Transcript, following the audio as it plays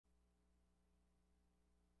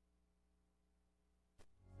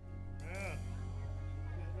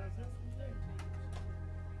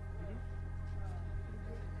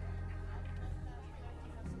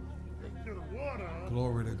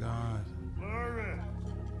Glory to God. Glory.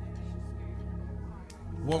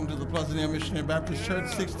 Welcome to the Pleasant Hill Missionary Baptist Church,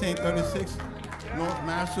 1636 North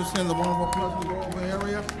Masterson, the wonderful Pleasant Grove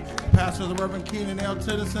area. Pastor the Reverend Keenan L.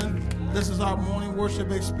 Tennyson. This is our morning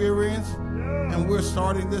worship experience, and we're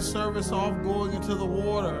starting this service off going into the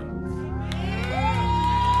water.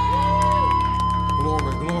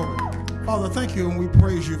 Glory, glory. Father, thank you, and we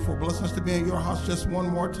praise you for blessing us to be in your house just one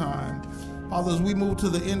more time. Father, as we move to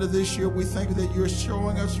the end of this year, we thank you that you're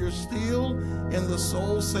showing us you're still in the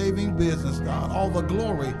soul-saving business, God. All the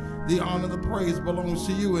glory, the honor, the praise belongs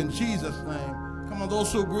to you in Jesus' name. Come on,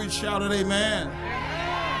 those who agree, shout it, amen.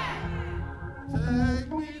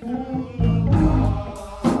 Take me through the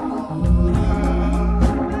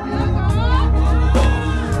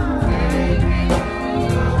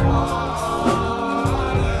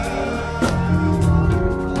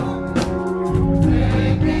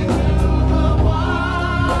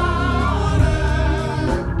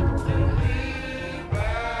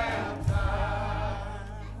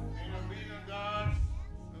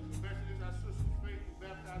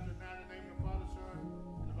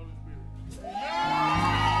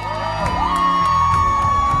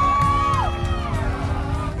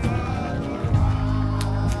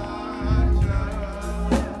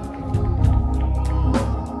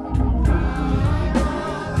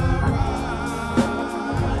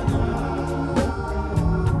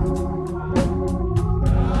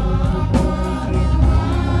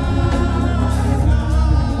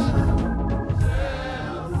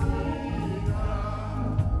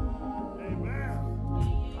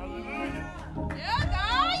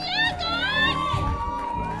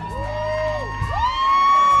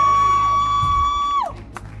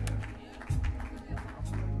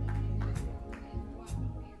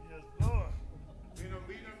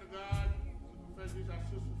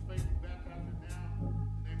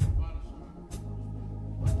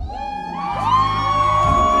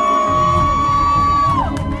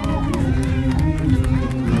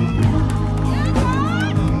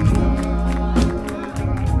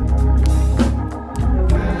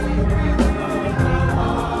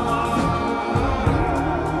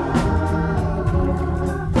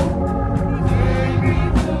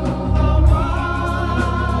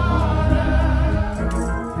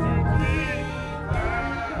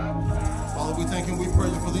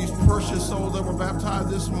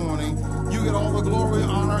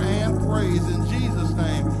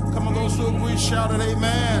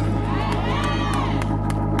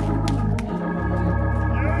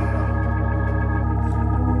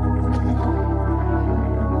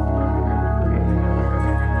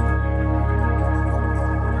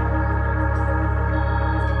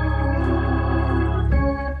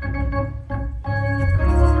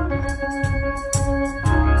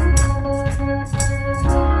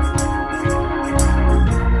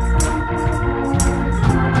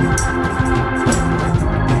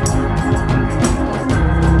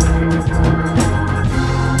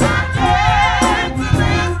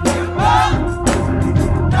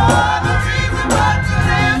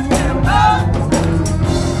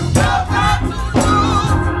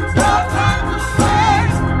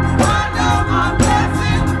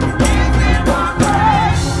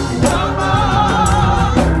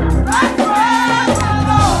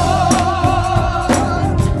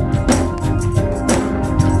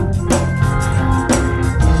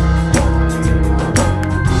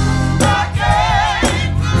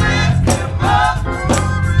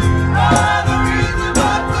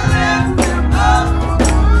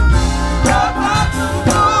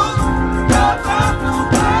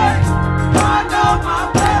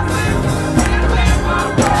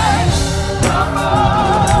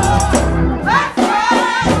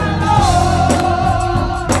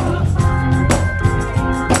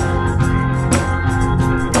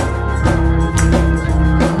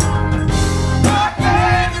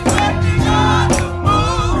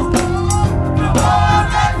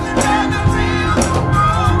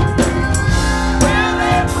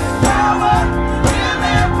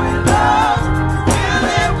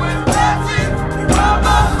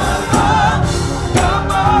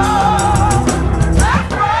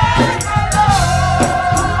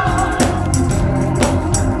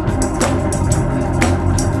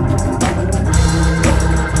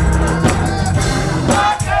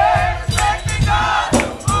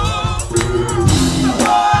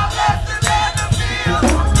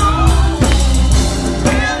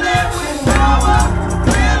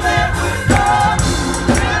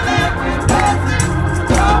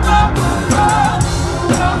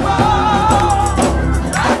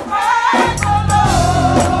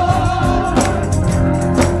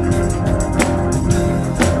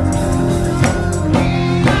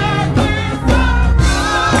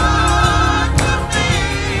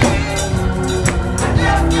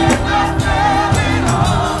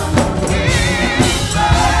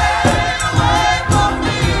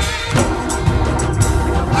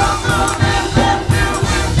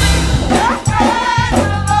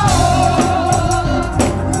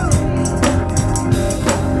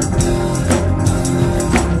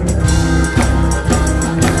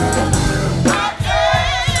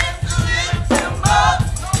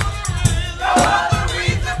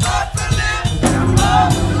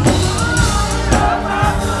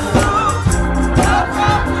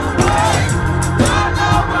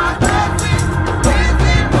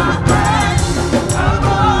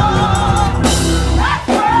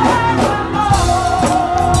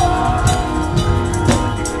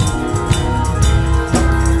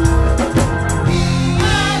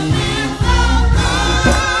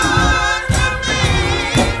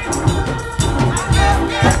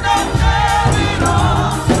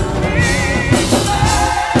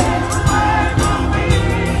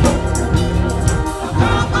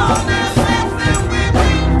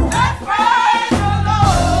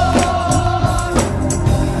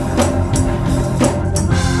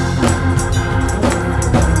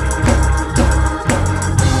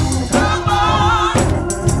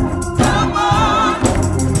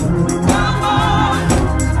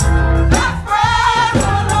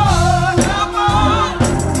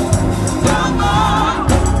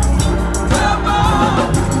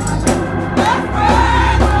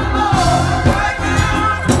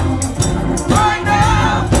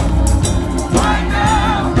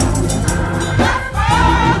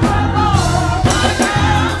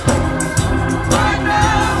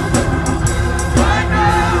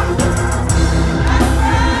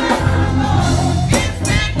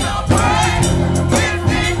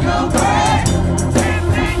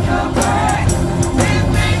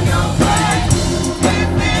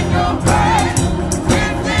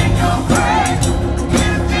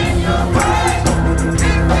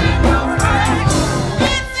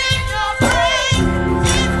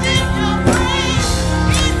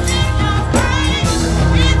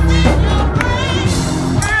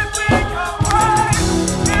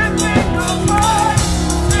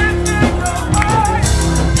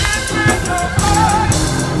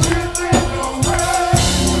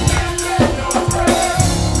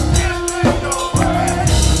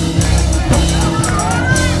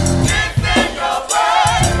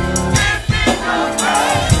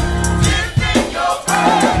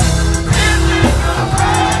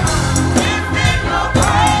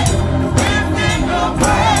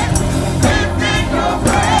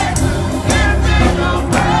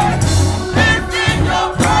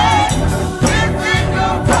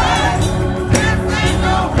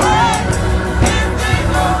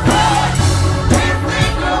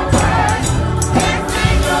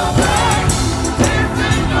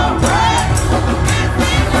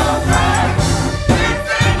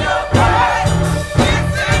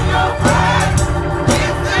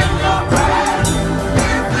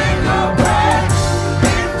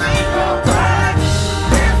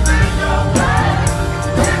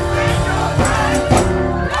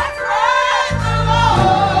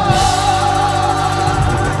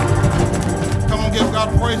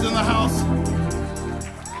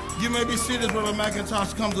seat as Brother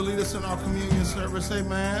McIntosh comes to lead us in our communion service.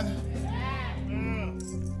 Amen.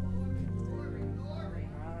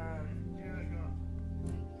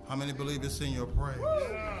 How many believe it's in your praise?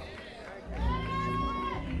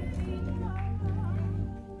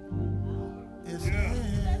 It's in.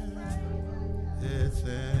 It's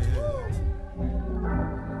in.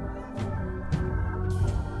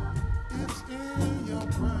 It's in your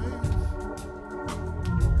praise.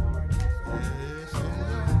 It's in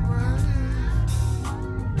your praise.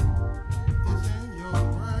 It's in your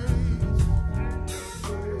praise.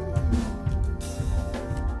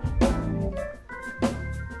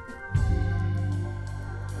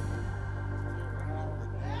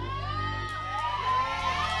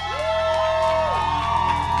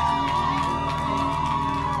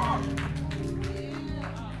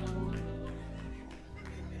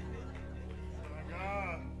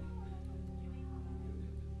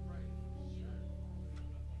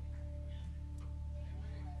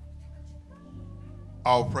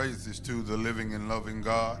 All praises to the living and loving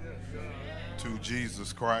God, to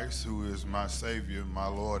Jesus Christ, who is my Savior, my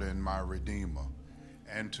Lord, and my Redeemer,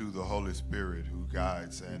 and to the Holy Spirit, who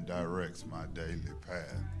guides and directs my daily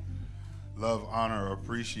path. Love, honor,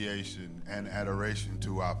 appreciation, and adoration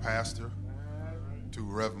to our pastor, to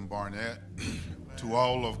Reverend Barnett, to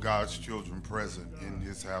all of God's children present in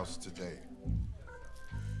his house today.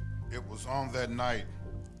 It was on that night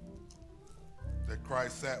that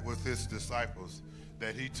Christ sat with his disciples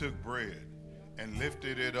that he took bread and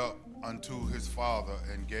lifted it up unto his Father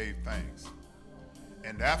and gave thanks.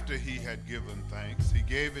 And after he had given thanks, he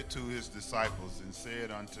gave it to his disciples and said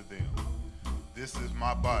unto them, "This is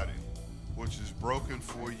my body, which is broken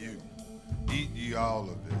for you. Eat ye all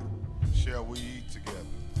of it." Shall we eat together?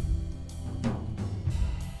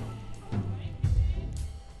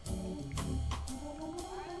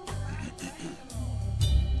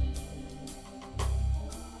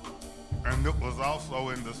 And it was also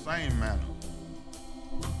in the same manner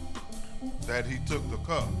that he took the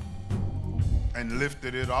cup and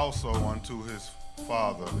lifted it also unto his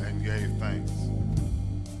Father and gave thanks.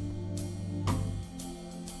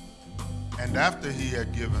 And after he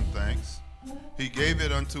had given thanks, he gave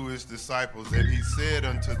it unto his disciples, and he said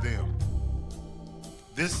unto them,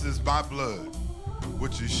 "This is my blood,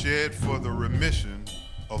 which is shed for the remission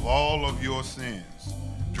of all of your sins.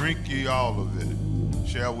 Drink ye all of it."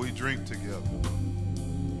 Shall we drink together?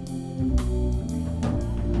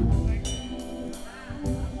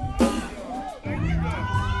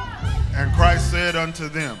 And Christ said unto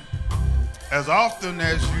them, "As often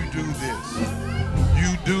as you do this,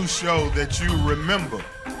 you do show that you remember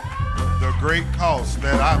the great cost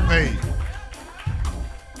that I paid."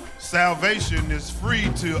 Salvation is free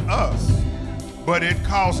to us, but it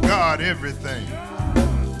costs God everything.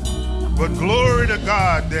 But glory to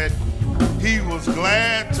God that he was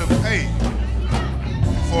glad to pay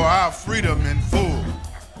for our freedom in full.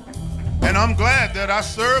 And I'm glad that I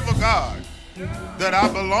serve a God, that I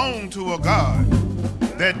belong to a God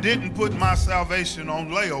that didn't put my salvation on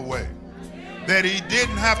layaway, that he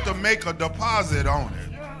didn't have to make a deposit on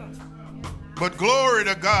it. But glory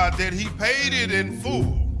to God that he paid it in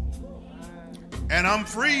full. And I'm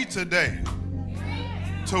free today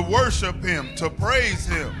to worship him, to praise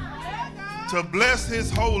him, to bless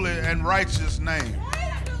his holy and righteous name,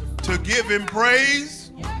 to give him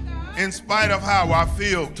praise in spite of how I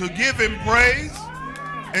feel, to give him praise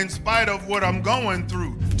in spite of what I'm going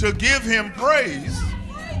through, to give him praise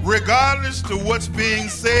regardless to what's being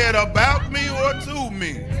said about me or to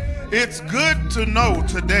me. It's good to know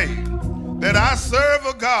today that I serve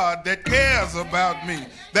a God that cares about me,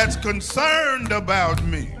 that's concerned about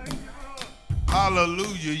me.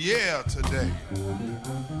 Hallelujah, yeah, today.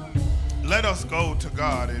 Let us go to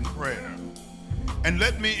God in prayer. And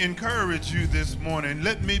let me encourage you this morning,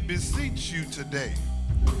 let me beseech you today,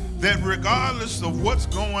 that regardless of what's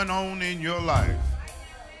going on in your life,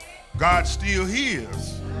 God still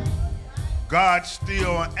hears, God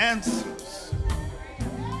still answers,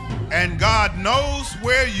 and God knows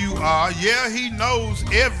where you are. Yeah, he knows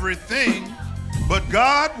everything, but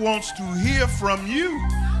God wants to hear from you,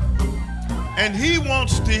 and he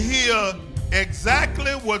wants to hear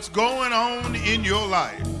exactly what's going on in your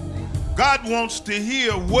life. God wants to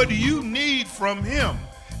hear what you need from him.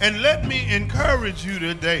 And let me encourage you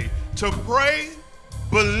today to pray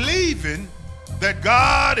believing that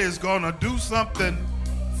God is going to do something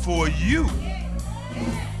for you.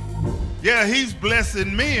 Yeah, he's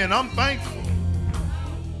blessing me and I'm thankful.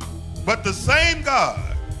 But the same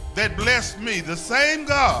God that blessed me, the same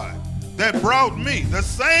God that brought me, the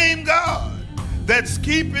same God that's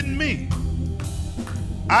keeping me,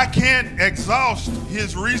 I can't exhaust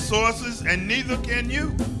his resources, and neither can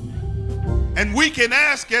you. And we can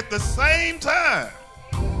ask at the same time.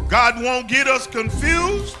 God won't get us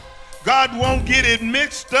confused. God won't get it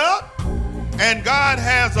mixed up. And God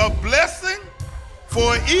has a blessing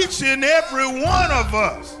for each and every one of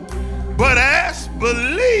us. But ask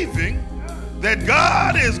believing that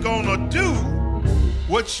God is going to do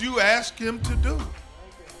what you ask him to do.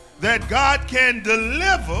 That God can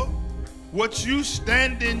deliver what you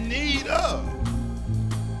stand in need of.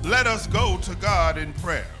 Let us go to God in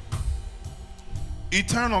prayer.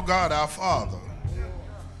 Eternal God, our Father,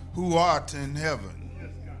 who art in heaven,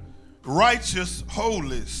 righteous,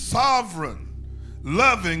 holy, sovereign,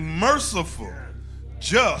 loving, merciful,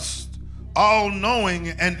 just, all-knowing,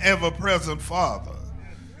 and ever-present Father.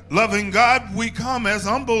 Loving God, we come as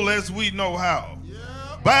humble as we know how,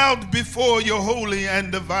 bowed before your holy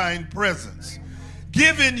and divine presence,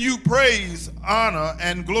 giving you praise, honor,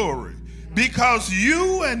 and glory, because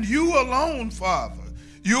you and you alone, Father,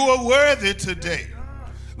 you are worthy today.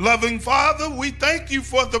 Loving Father, we thank you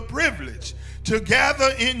for the privilege to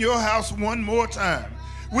gather in your house one more time.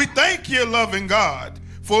 We thank you, loving God,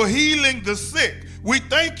 for healing the sick. We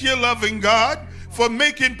thank you, loving God, for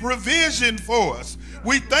making provision for us.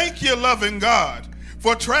 We thank you, loving God,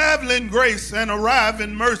 for traveling grace and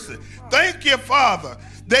arriving mercy. Thank you, Father,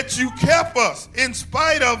 that you kept us in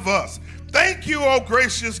spite of us. Thank you, oh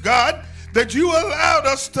gracious God, that you allowed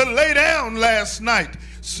us to lay down last night,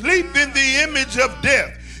 sleep in the image of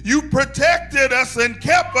death. You protected us and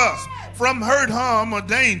kept us from hurt, harm, or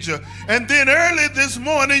danger. And then early this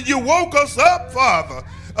morning, you woke us up, Father,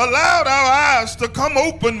 allowed our eyes to come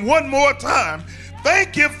open one more time.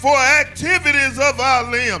 Thank you for activities of our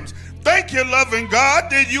limbs. Thank you, loving God,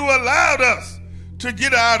 that you allowed us to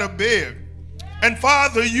get out of bed. And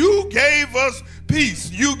Father, you gave us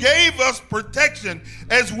peace. You gave us protection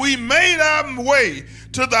as we made our way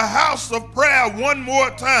to the house of prayer one more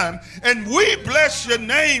time. And we bless your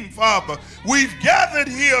name, Father. We've gathered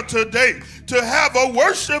here today to have a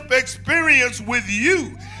worship experience with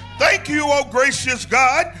you. Thank you, oh gracious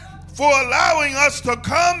God, for allowing us to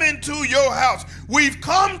come into your house. We've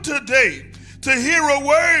come today to hear a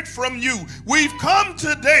word from you. We've come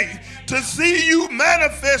today to see you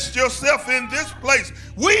manifest yourself in this place.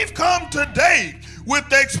 We've come today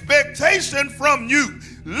with expectation from you,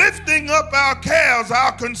 lifting up our cares,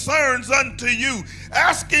 our concerns unto you,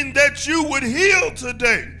 asking that you would heal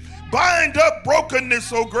today. Bind up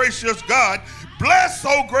brokenness, oh gracious God. Bless,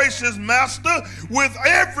 oh gracious Master, with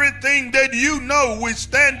everything that you know we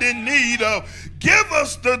stand in need of. Give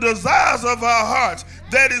us the desires of our hearts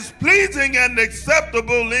that is pleasing and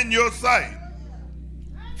acceptable in your sight.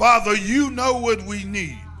 Father, you know what we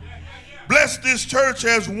need. Bless this church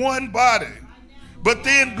as one body, but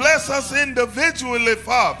then bless us individually,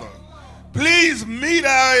 Father. Please meet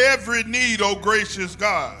our every need, oh gracious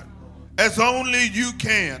God, as only you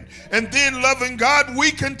can. And then, loving God, we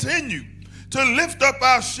continue to lift up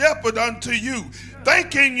our shepherd unto you,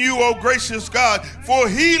 thanking you, oh gracious God, for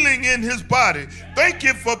healing in his body. Thank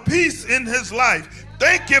you for peace in his life.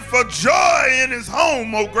 Thank you for joy in his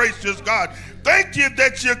home, oh gracious God. Thank you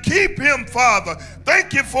that you keep him, Father.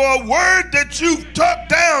 Thank you for a word that you've tucked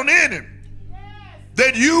down in him,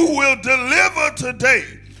 that you will deliver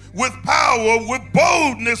today with power, with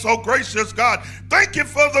boldness, oh gracious God. Thank you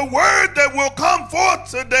for the word that will come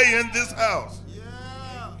forth today in this house.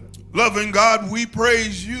 Loving God, we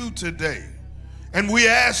praise you today. And we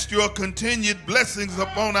ask your continued blessings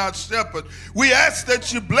upon our shepherd. We ask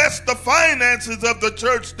that you bless the finances of the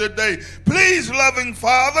church today. Please, loving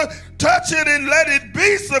Father, touch it and let it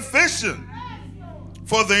be sufficient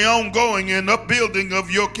for the ongoing and upbuilding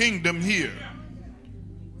of your kingdom here.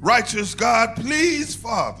 Righteous God, please,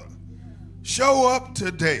 Father, show up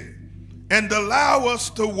today and allow us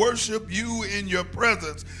to worship you in your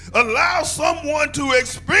presence. Allow someone to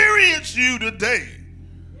experience you today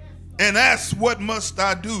and ask, what must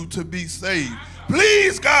I do to be saved?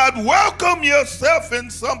 Please, God, welcome yourself in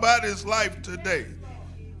somebody's life today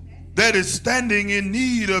that is standing in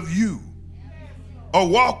need of you, a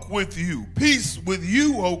walk with you, peace with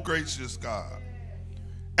you, oh gracious God.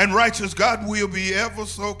 And righteous God, we'll be ever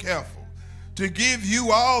so careful to give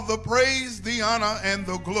you all the praise, the honor, and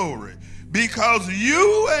the glory, because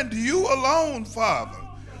you and you alone, Father,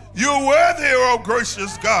 you're worthy, oh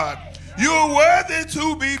gracious God. You're worthy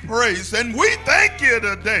to be praised. And we thank you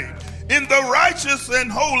today in the righteous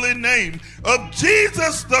and holy name of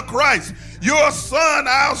Jesus the Christ, your Son,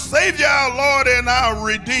 our Savior, our Lord, and our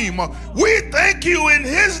Redeemer. We thank you in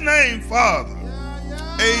his name, Father.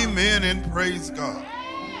 Amen and praise God.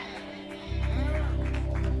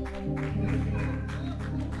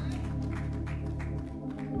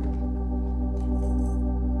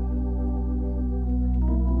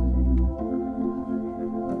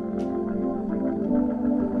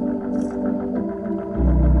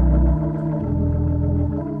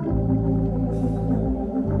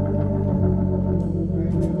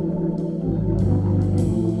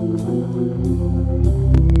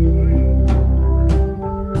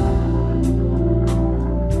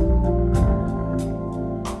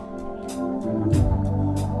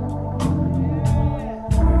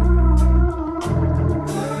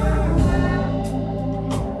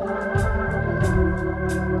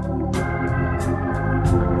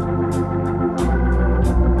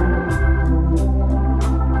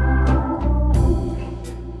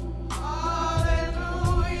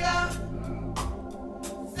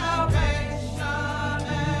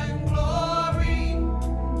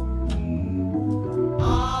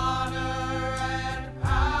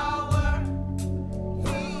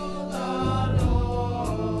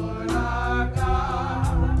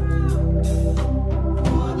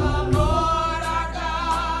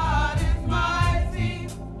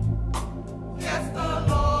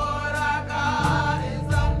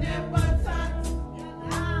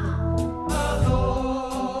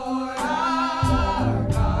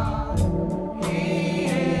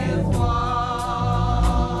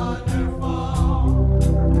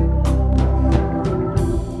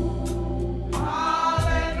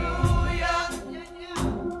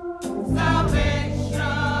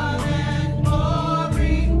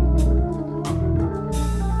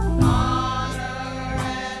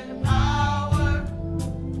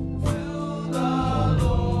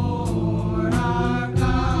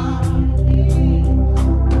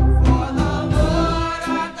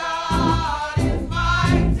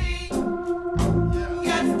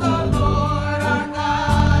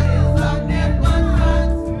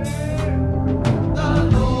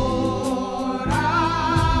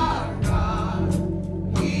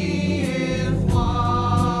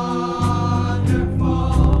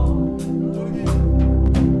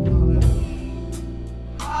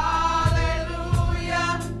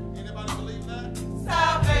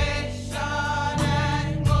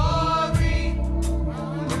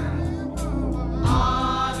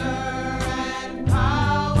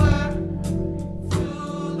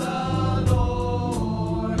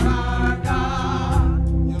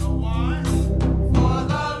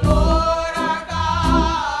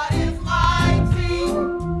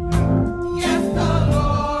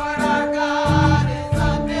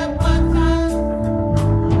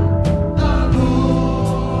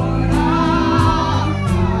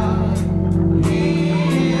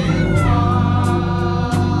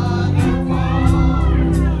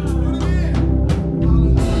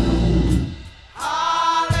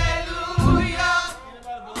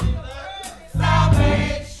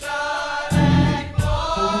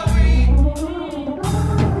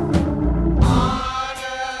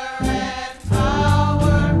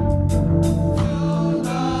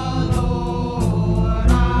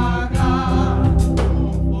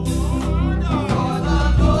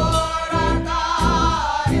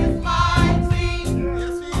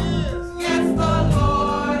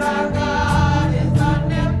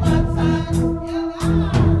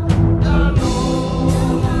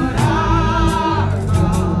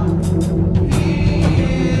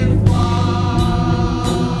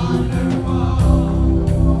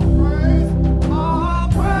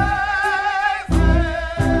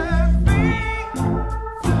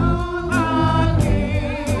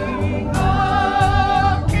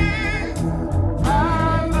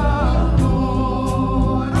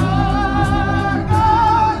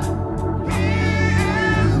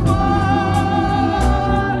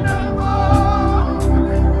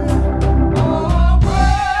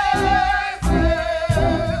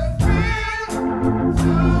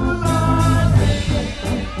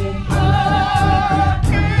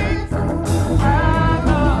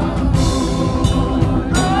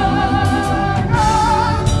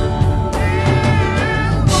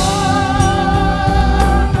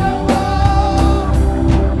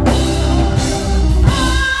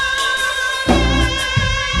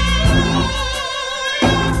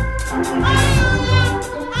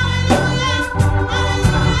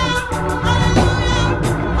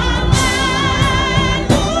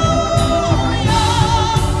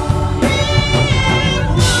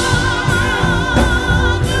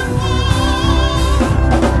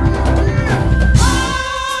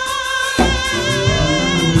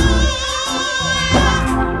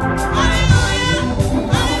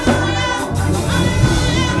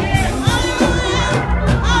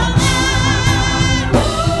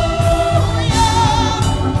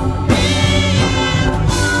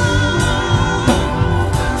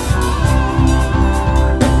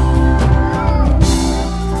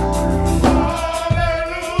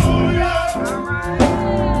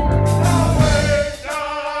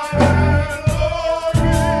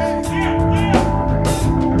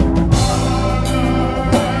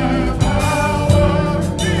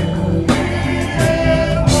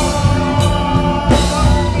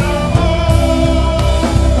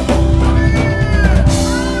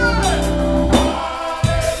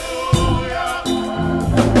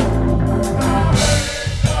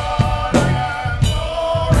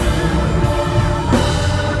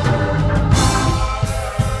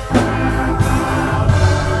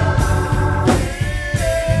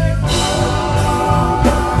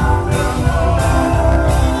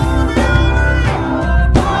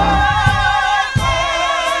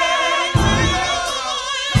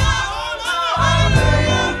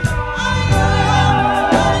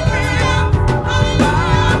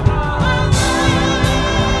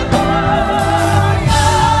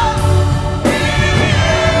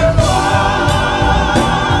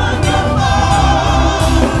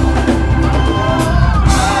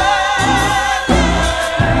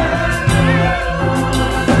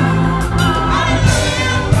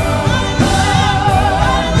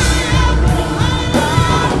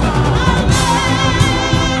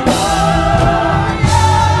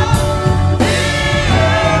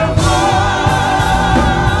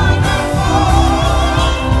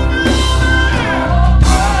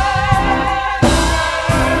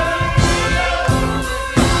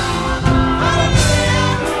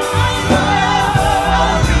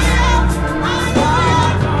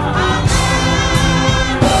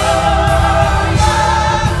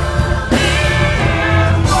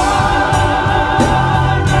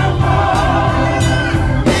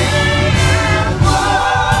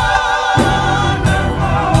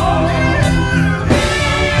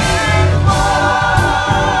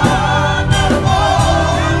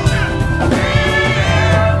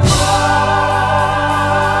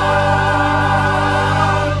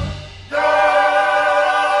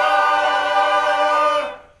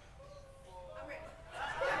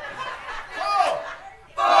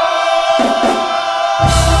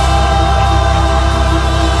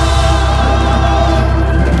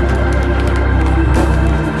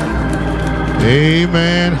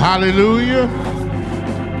 Amen. Hallelujah.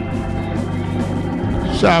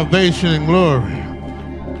 Salvation and glory.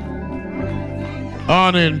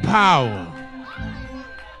 Honor and power.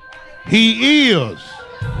 He is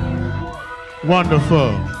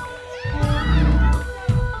wonderful.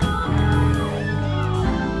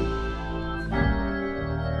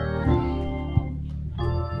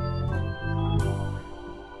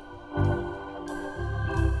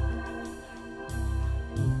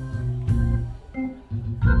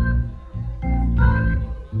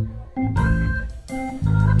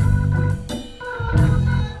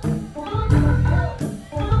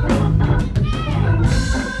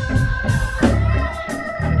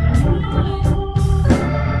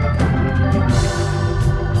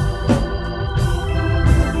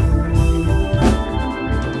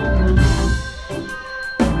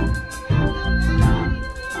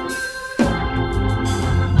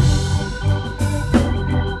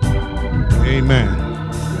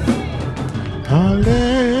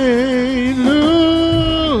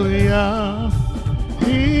 Hallelujah,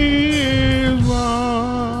 He is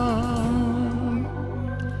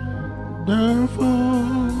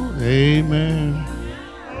wonderful. Amen.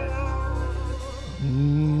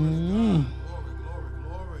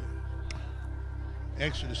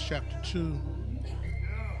 Exodus chapter 2.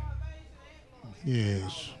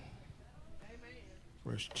 Yes.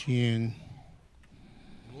 Verse 10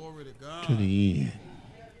 Glory to God. to the end.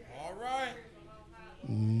 All right.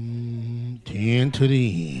 10 to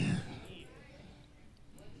the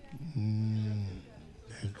end.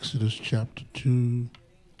 Exodus chapter 2,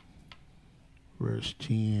 verse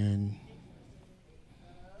 10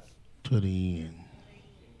 to the end.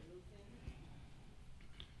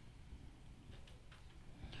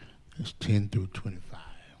 It's 10 through 25.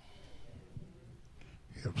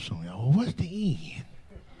 Help some of y'all. What's the end?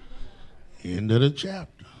 End of the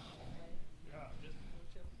chapter.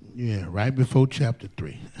 Yeah, right before chapter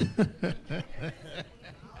 3.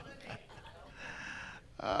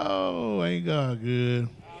 Oh, ain't God good?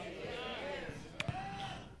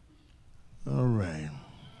 All right.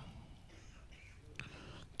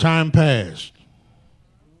 Time passed.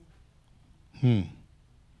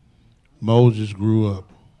 Moses grew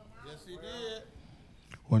up. Yes, he did.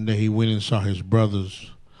 One day he went and saw his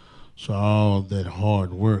brothers, saw all that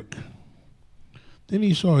hard work. Then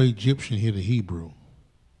he saw an Egyptian hit a Hebrew,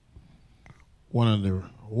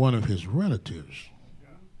 one of his relatives.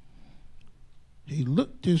 He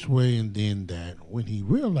looked this way and then that. When he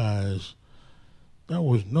realized there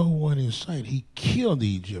was no one in sight, he killed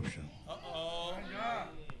the Egyptian.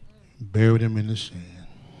 Buried him in the sand.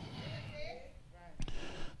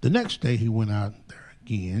 The next day he went out there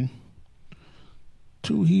again.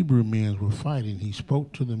 2 Hebrew men were fighting. He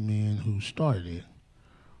spoke to the men who started it.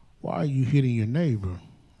 Why are you hitting your neighbor?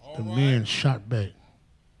 The men shot back.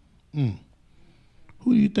 Who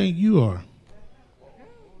do you think you are?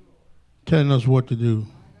 Telling us what to do.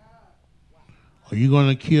 Are you going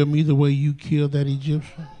to kill me the way you killed that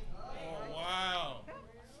Egyptian? Oh, wow.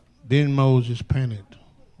 Then Moses panicked.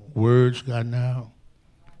 Words got out.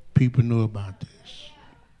 People knew about this.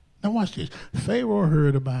 Now watch this. Pharaoh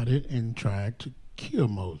heard about it and tried to kill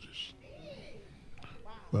Moses.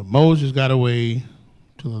 But Moses got away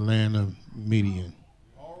to the land of Midian.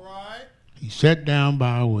 All right. He sat down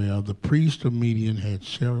by a well. The priest of Midian had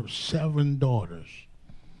 7 daughters.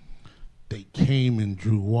 They came and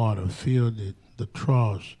drew water, filled the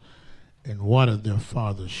troughs, and watered their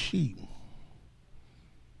father's sheep.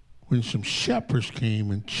 When some shepherds came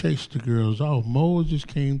and chased the girls off, Moses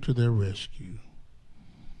came to their rescue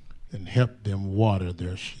and helped them water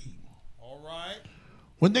their sheep. All right.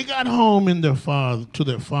 When they got home to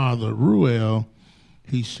their father, Reuel,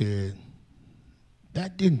 he said,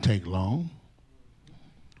 "That didn't take long.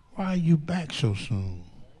 Why are you back so soon?"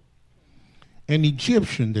 An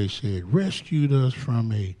Egyptian, they said, rescued us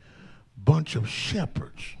from a bunch of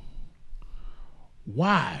shepherds.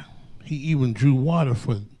 Why? He even drew water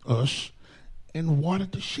for us and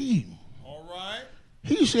watered the sheep. All right.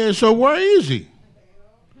 He said, "So where is he?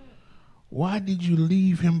 Why did you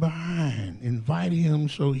leave him behind? Invite him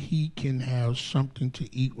so he can have something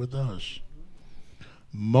to eat with us."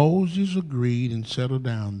 Moses agreed and settled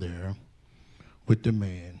down there with the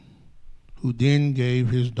man, who then gave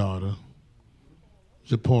his daughter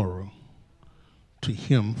Zipporah to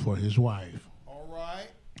him for his wife. All right.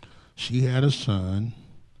 She had a son,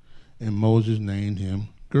 and Moses named him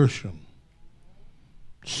Gershom,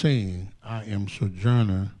 saying, "I am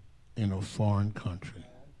sojourner in a foreign country."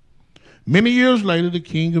 Many years later, the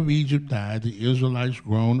king of Egypt died. The Israelites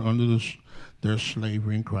groaned under their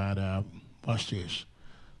slavery and cried out. Watch this.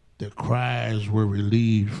 Their cries were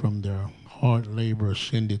relieved from their hard labor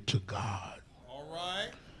ascended to God. All right.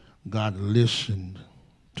 God listened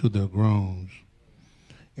to their groans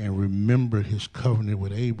and remembered his covenant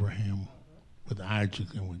with Abraham, with Isaac,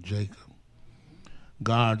 and with Jacob.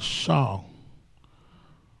 God saw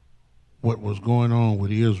what was going on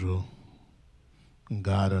with Israel, and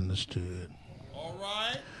God understood. All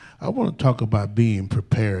right. I want to talk about being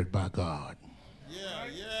prepared by God.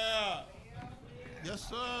 Yeah. Yes,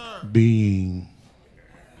 sir. Being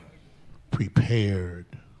prepared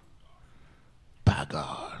by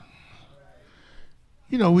God.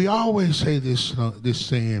 You know, we always say this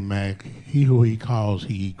saying, Mac, he who he calls,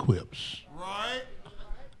 he equips. Right.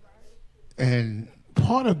 And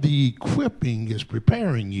part of the equipping is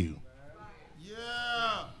preparing you.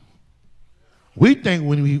 Yeah. We think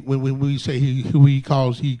when we say who he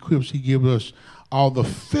calls, he equips, he gives us all the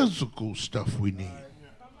physical stuff we need.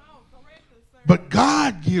 But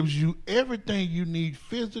God gives you everything you need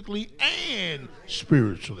physically and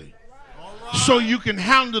spiritually. Right. So you can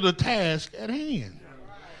handle the task at hand.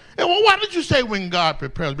 And well, why did you say when God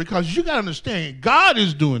prepares? Because you got to understand, God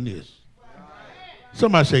is doing this.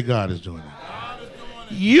 Somebody say God is doing it. God is doing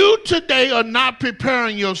it. You today are not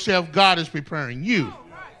preparing yourself. God is preparing you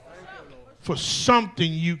for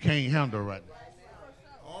something you can't handle right now.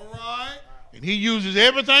 All right. And he uses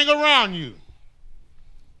everything around you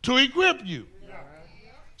to equip you.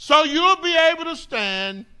 So you'll be able to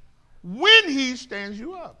stand when he stands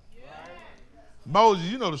you up. Moses,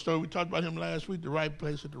 you know the story. We talked about him last week, the right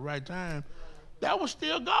place at the right time. That was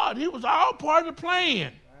still God. He was all part of the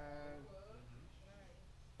plan.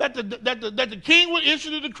 That the king would issue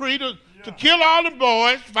the decree to kill all the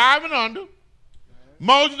boys, 5 and under.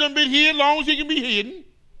 Moses done been hid as long as he can be hidden.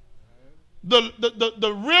 The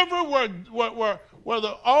river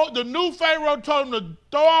where the new Pharaoh told him to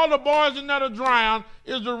throw all the boys in there to drown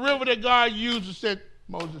is the river that God used to set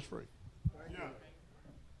Moses free.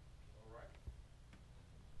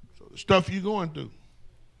 So the stuff you're going through,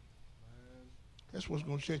 that's what's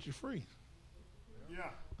going to set you free.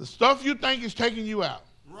 The stuff you think is taking you out,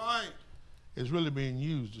 right, is really being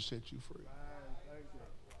used to set you free.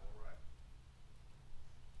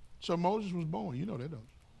 So Moses was born. You know that, don't you?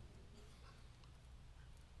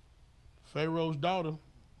 Pharaoh's daughter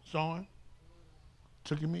saw him,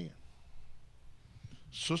 took him in.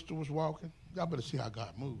 Sister was walking. Y'all better see how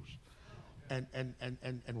God moves. And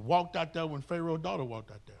walked out there when Pharaoh's daughter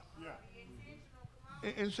walked out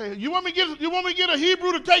there. And say, you want me to get a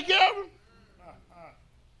Hebrew to take care of him?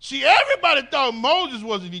 See, everybody thought Moses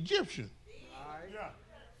was an Egyptian.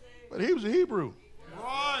 But he was a Hebrew.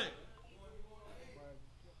 right.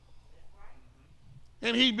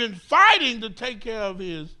 And he'd been fighting to take care of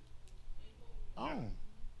his own.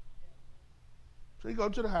 So he go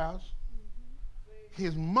to the house.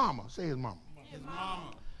 His mama, say his mama. His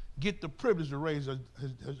mama. Get the privilege to raise her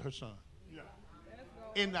son.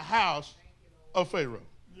 In the house of Pharaoh.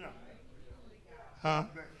 Huh?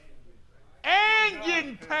 And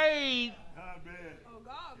getting paid.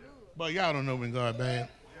 But y'all don't know when God bad.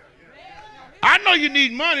 I know you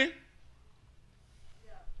need money.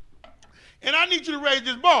 And I need you to raise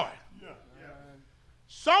this boy.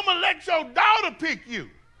 So I'm going to let your daughter pick you.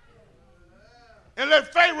 And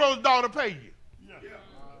let Pharaoh's daughter pay you.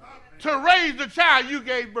 To raise the child you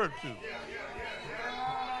gave birth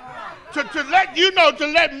to. To let you know, to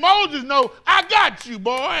let Moses know, I got you,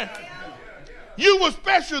 boy. You were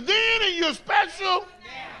special then and you're special.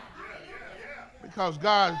 Because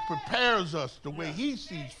God prepares us the way he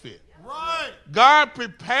sees fit. Right. God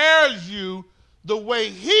prepares you the way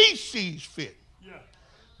he sees fit.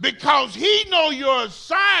 Because he knows your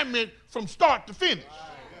assignment from start to finish.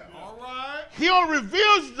 All right. He'll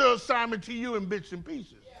reveal the assignment to you in bits and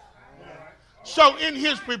pieces. So in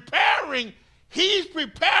his preparing, he's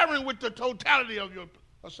preparing with the totality of your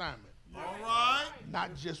assignment. All right.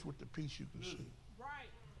 Not just with the piece you can see. Right.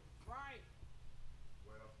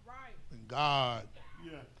 And God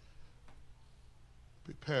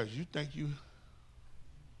prepares. You think you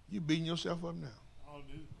beating yourself up now.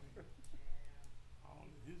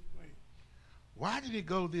 Why did it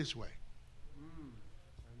go this way?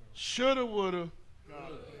 Shoulda, woulda.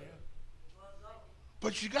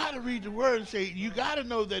 But you got to read the word and say, you got to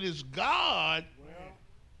know that it's God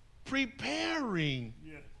preparing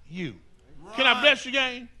you. Right. Can I bless you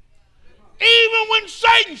again? Even when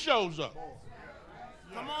Satan shows up.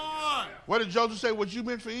 Come on. What did Joseph say? What you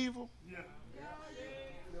meant for evil?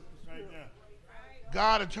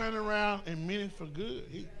 God had turned around and meant it for good.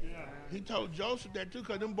 He told Joseph that too,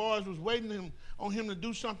 because them boys was waiting on him to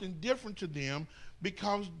do something different to them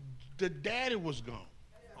because the daddy was gone.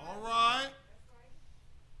 All right.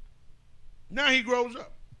 Now he grows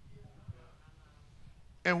up.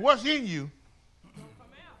 And what's in you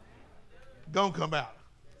don't come out.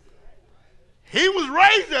 He was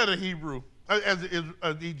raised as a Hebrew, as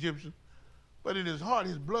an Egyptian, but in his heart,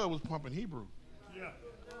 his blood was pumping Hebrew. Yeah.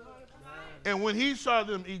 And when he saw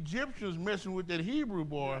them Egyptians messing with that Hebrew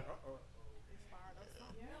boy,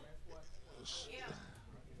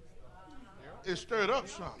 it stirred up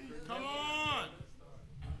something. Come on.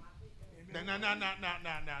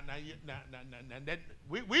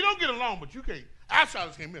 We don't get along, but you can't.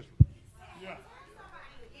 Outsiders can't mess with it. Yeah.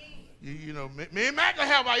 You know, me and Mac can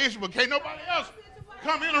have our issues, but can't nobody else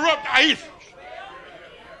come interrupt our issues.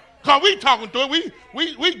 Because we talking through it.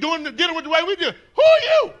 We dealing with the way we do. Who are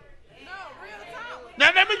you?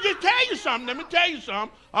 Now, let me just tell you something.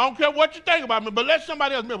 I don't care what you think about me, but let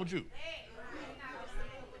somebody else mess with you.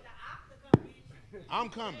 I'm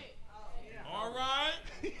coming. All right.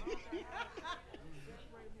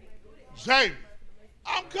 Xavier,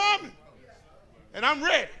 I'm coming. And I'm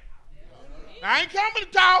ready. Now, I ain't coming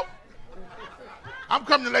to talk. I'm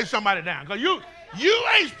coming to lay somebody down. Because you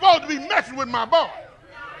ain't supposed to be messing with my boy.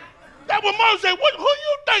 That's what Moses said. Who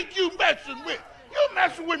you think you messing with? You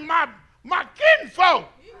messing with my kinfolk.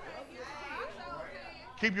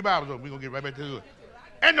 Keep your Bibles open. We're going to get right back to it.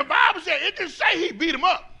 And the Bible said, it didn't say he beat him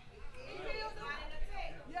up.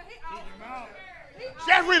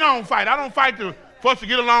 That's when I don't fight. I don't fight for us to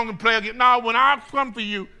get along and play again. No, when I come for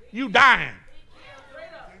you, you dying.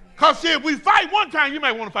 Because see, if we fight one time, you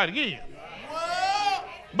might want to fight again.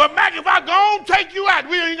 But Mac, if I go and take you out,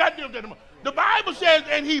 we ain't got to deal with that anymore. The Bible says,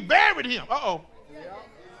 and he buried him. Uh-oh.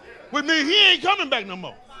 Which means he ain't coming back no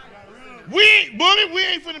more. We ain't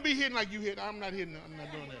finna be hitting like you hit. I'm not hitting. I'm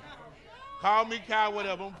not doing that. Call me Kyle,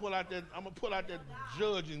 whatever. I'm gonna pull out that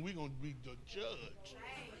judge, and we're gonna be the judge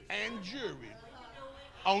and jury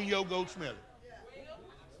on your goat smelling.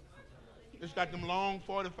 It's got them long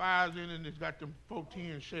 45s in it, and it's got them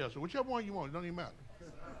 410 shells. So whichever one you want, it don't even matter.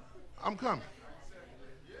 I'm coming.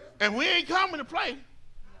 And we ain't coming to play.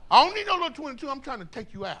 I don't need no little 22. I'm trying to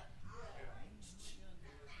take you out.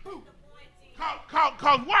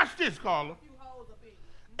 Cause watch this, Carla.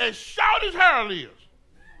 As short as Harold is,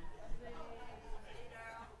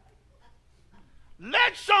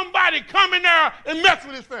 let somebody come in there and mess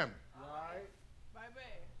with his family.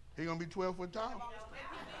 He gonna be 12 foot tall.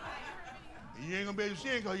 You ain't gonna be able to see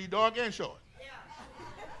him because he's dark and short.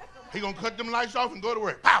 He gonna cut them lights off and go to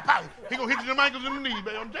work. Pow, pow. He gonna hit you in the ankles and the knees,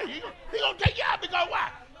 baby. I'm telling you, he gonna take you out because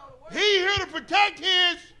why? He here to protect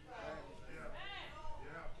his.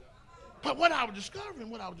 But what I was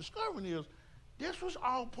discovering is this was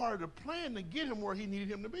all part of the plan to get him where he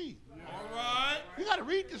needed him to be. All right. You got to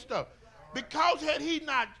read this stuff. Because had he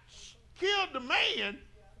not killed the man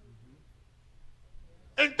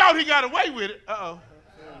and thought he got away with it,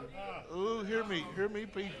 ooh, hear me,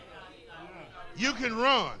 people. You can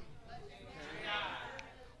run.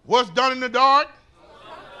 What's done in the dark?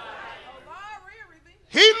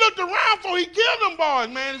 He looked around before he killed them boys,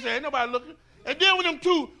 man. He said, ain't nobody looking. And then when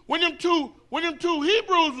them two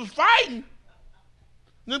Hebrews was fighting,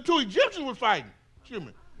 them two Egyptians was fighting. Excuse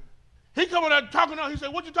me. He come over there talking to us. He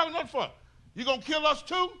said, what you talking to us for? You gonna kill us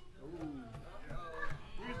too?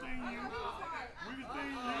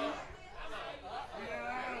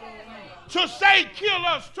 To say kill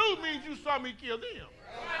us too means you saw me kill them.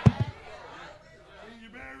 You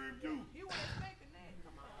bury him too.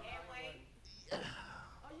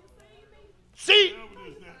 See,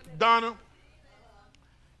 Donna,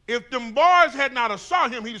 if them boys had not saw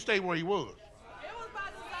him, he'd have stayed where he was.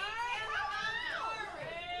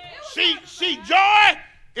 See, Joy,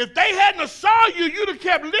 if they hadn't saw you, you'd have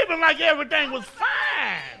kept living like everything was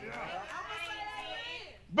fine.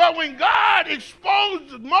 But when God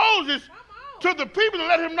exposed Moses to the people to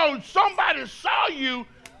let him know somebody saw you,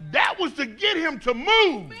 that was to get him to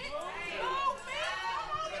move.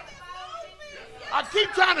 I keep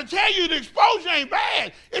trying to tell you the exposure ain't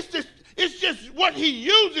bad. It's just what he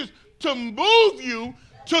uses to move you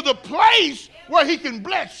to the place where he can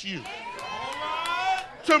bless you.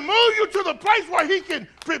 To move you to the place where he can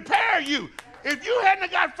prepare you. If you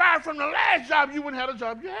hadn't got fired from the last job, you wouldn't have the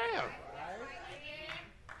job you have.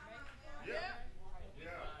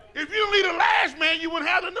 If you leave the last man, you wouldn't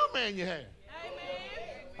have the new man you have.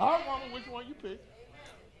 All right, woman, which one you pick?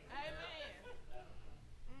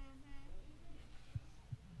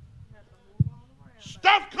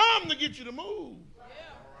 Stuff come to get you to move.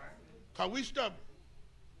 Because we stubborn.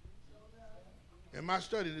 In my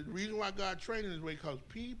study, the reason why God trained in this way, because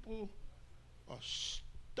people are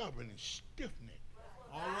stubborn and stiff-necked.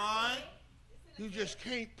 All right. You just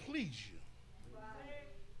can't please you.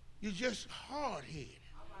 You're just hard-headed.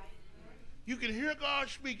 You can hear God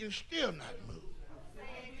speak and still not move.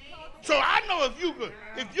 So I know if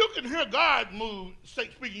you can hear God move,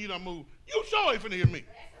 speaking, you don't move, you sure ain't finna hear me.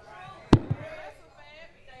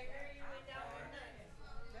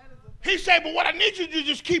 He said, but what I need you to do is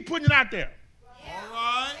just keep putting it out there. All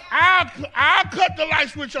right. I'll cut the light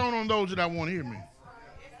switch on those that I want to hear me.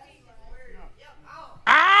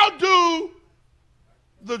 I'll do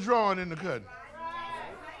the drawing and the cutting.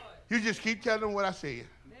 You just keep telling them what I said.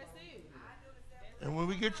 And when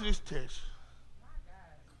we get to this text,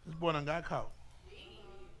 this boy done got caught.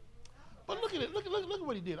 But look at it. Look at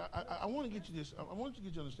what he did. I want to get you this. I want you to get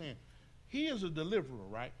you to understand. He is a deliverer,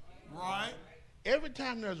 right? Right. Every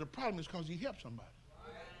time there's a problem, it's because he helped somebody.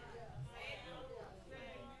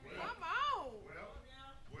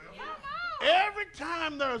 Every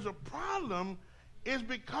time there's a problem, it's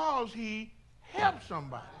because he helped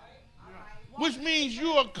somebody. Which means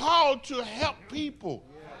you are called to help people.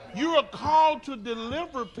 You are called to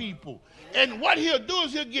deliver people. And what he'll do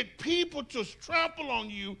is he'll get people to trample on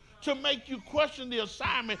you to make you question the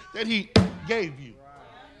assignment that he gave you.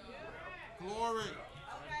 Glory.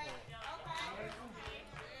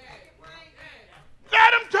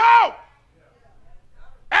 Let him talk.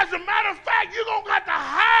 As a matter of fact, you're going to have to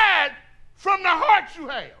hide from the heart you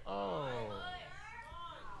have. Oh.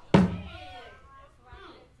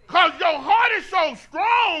 Because your heart is so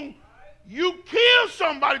strong, you kill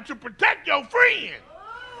somebody to protect your friend.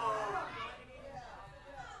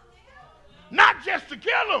 Not just to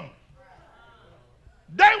kill them.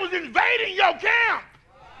 They was invading your camp.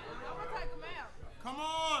 Come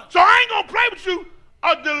on. So I ain't going to play with you.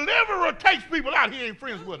 A deliverer takes people out. He ain't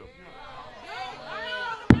friends with them.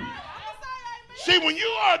 See, when you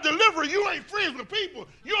are a deliverer, you ain't friends with people.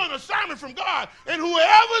 You're on assignment from God. And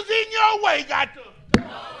whoever's in your way got to.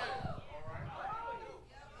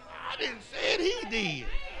 I didn't say it, he did.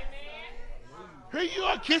 Here you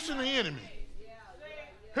are kissing the enemy.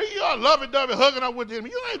 Here you are lovey-dovey hugging up with the enemy.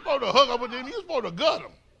 You ain't supposed to hug up with the enemy. You're supposed to gut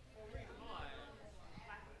him.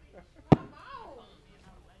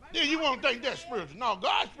 Then you won't think that's spiritual. No,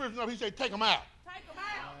 God's spiritual enough. He said, take them out. Take them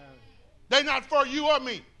out. They're not for you or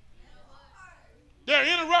me. They're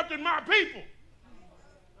interrupting my people.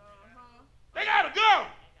 They got to go.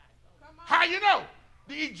 How you know?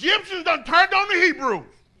 The Egyptians done turned on the Hebrews.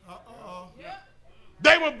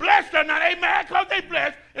 They were blessed or not. They mad because they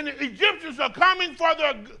blessed. And the Egyptians are coming for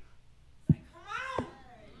their...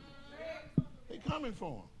 They coming for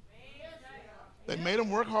them. They made them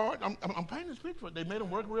work hard. I'm painting this picture. They made them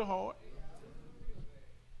work real hard.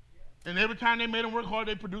 And every time they made them work hard,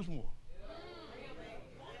 they produced more.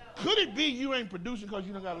 Could it be you ain't producing because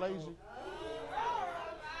you done got lazy?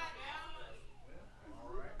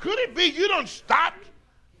 Could it be you done stopped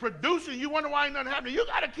producing? You wonder why ain't nothing happening? You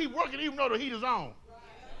got to keep working even though the heat is on.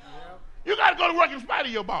 You got to go to work in spite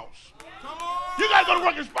of your boss. You got to go to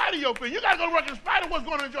work in spite of your friend. You got to go to work in spite of what's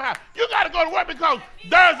going on in your house. You got to go to work because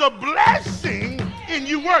there's a blessing in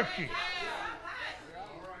you working.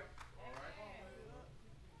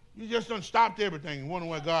 You just done stopped everything and wonder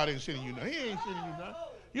why God ain't sending you nothing. He ain't sending you nothing.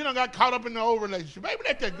 You done got caught up in the old relationship. Baby,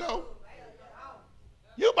 let that go.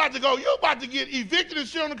 You about to go. You about to get evicted and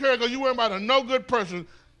sit on the curb because you worrying about a no good person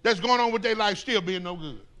that's going on with their life still being no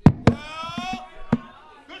good.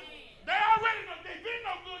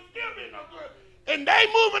 And they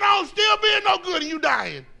moving on, still being no good, and you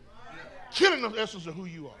dying. Killing the essence of who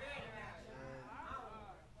you are.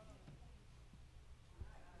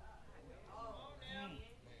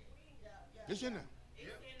 It's in there.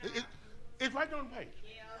 It's right there on the page.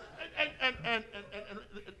 And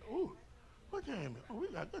ooh, what time is it? Oh, we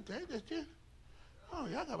got good thing. That's 10. Oh,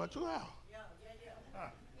 y'all got about 2 hours.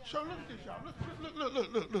 So look at this, y'all.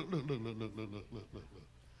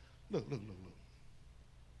 Look.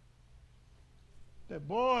 That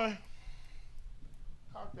boy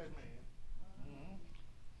caught that man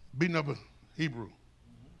beating up a Hebrew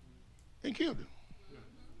and killed him.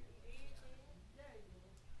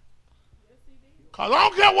 Because I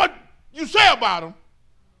don't care what you say about him,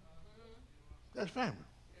 that's family.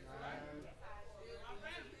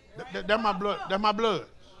 That's my blood. That's my blood.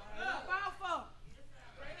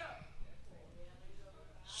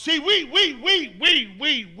 See, we're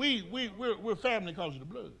family because of the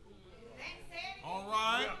blood. All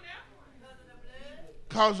right.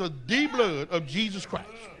 Because of the blood of Jesus Christ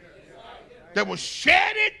that was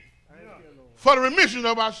shedded for the remission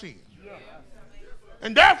of our sins.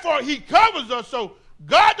 And therefore, he covers us so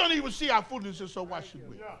God don't even see our foolishness, so why should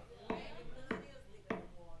we?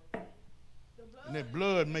 And that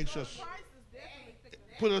blood makes us,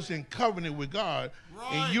 put us in covenant with God.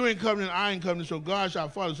 Right. And you in covenant, I in covenant, so God's our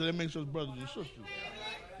Father, so that makes us brothers and sisters.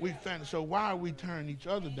 So why are we turning each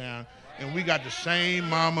other down? And we got the same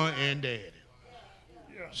mama and daddy.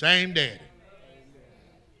 Same daddy.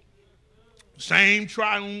 Same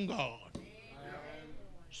triune God.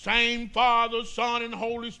 Same Father, Son, and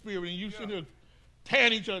Holy Spirit. And you sit there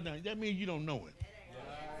tearing each other down. That means you don't know it.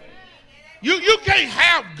 You can't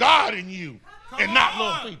have God in you and not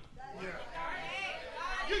love people.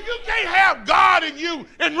 You can't have God in you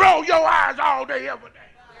and roll your eyes all day, every day.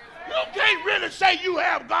 You can't really say you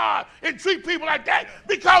have God and treat people like that,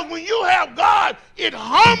 because when you have God, it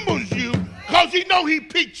humbles you because he know he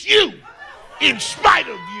picked you in spite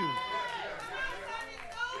of you.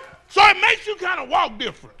 So it makes you kind of walk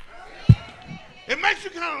different. It makes you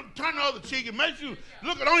kind of turn the other cheek. It makes you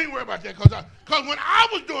look, don't even worry about that, because when I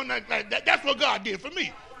was doing that, that's what God did for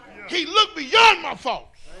me. He looked beyond my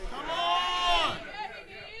faults. Come on.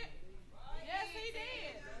 Yes, he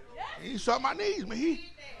did. He saw my needs, man.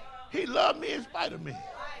 He loved me in spite of me.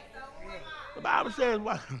 The Bible says,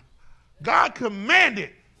 God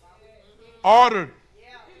commanded, ordered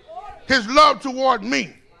his love toward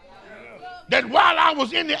me, that while I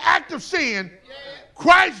was in the act of sin,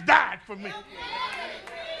 Christ died for me.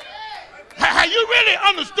 Have you really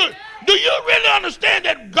understood? Do you really understand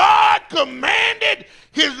that God commanded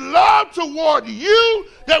his love toward you,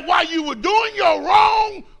 that while you were doing your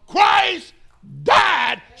wrong, Christ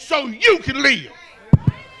died so you can live?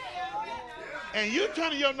 And you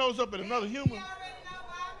turning your nose up at another human?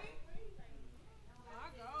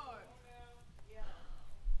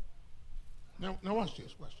 Now watch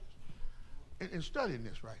this. In studying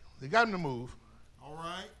this, right? They got him to move. All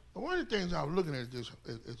right. But one of the things I was looking at this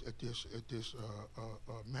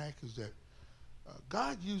Mac, is that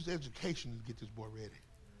God used education to get this boy ready.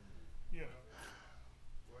 Yeah.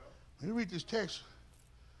 When you read this text,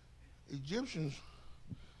 Egyptians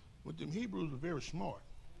with them Hebrews were very smart.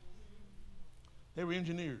 They were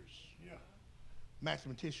engineers,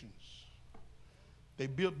 mathematicians. They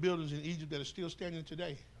built buildings in Egypt that are still standing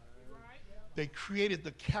today. They created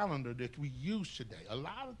the calendar that we use today. A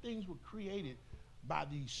lot of things were created by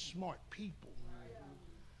these smart people.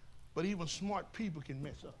 But even smart people can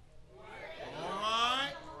mess up. All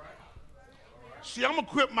right. See, I'm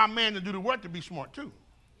equipped my man to do the work to be smart too.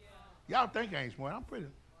 Y'all think I ain't smart. I'm pretty.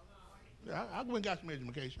 I went and got some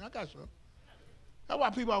education. I got some. That's why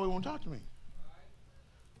people always want to talk to me.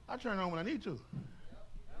 I turn on when I need to.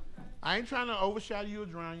 I ain't trying to overshadow you or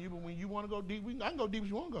drown you, but when you want to go deep, I can go deep as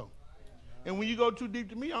you want to go. And when you go too deep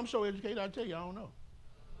to me, I'm so educated, I tell you, I don't know.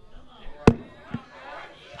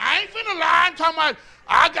 I ain't finna lie and talking about,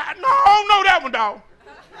 I don't know that one, dog.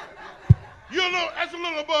 That's a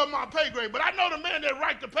little above my pay grade, but I know the man that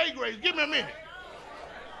writes the pay grades. Give me a minute.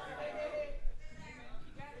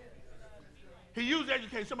 He used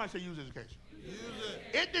education. Somebody say use education. Use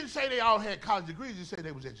it. It didn't say they all had college degrees. It said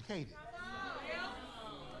they was educated.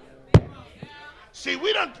 See,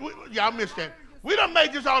 y'all missed that. We done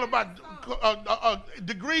made this all about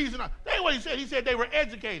degrees and all. That's what he said. He said they were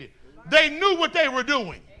educated. They knew what they were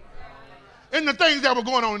doing and the things that were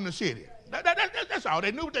going on in the city. That's all.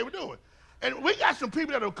 They knew what they were doing. And we got some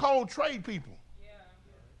people that are cold trade people.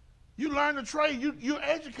 You learn the trade. You're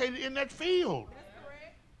educated in that field.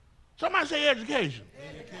 Somebody say education.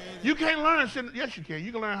 You can't learn. Yes, you can.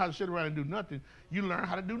 You can learn how to sit around and do nothing. You learn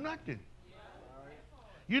how to do nothing.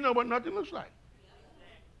 You know what nothing looks like.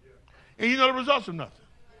 And you know the results of nothing.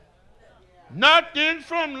 Nothing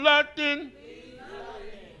from nothing.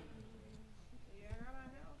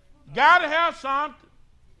 Gotta have something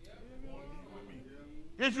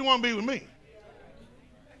if you want to be with me.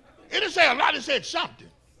 It didn't say a lot, it said something.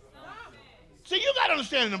 See, you got to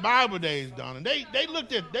understand in the Bible days, Donna, they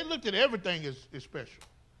looked at everything as special.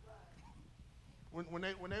 When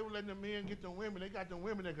they were letting the men get them women, they got them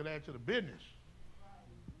women that could add to the business.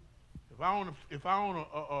 If I own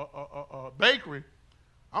a bakery,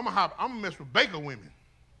 I'm gonna mess with baker women.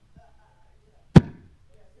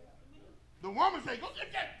 The woman say, go get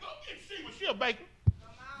she was she a baker.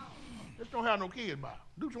 Just don't have no kids by her.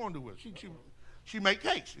 Do what you want to do with her. She make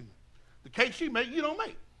cakes. And the cakes she make, you don't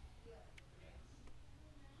make.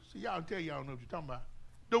 See, y'all tell y'all know what you're talking about.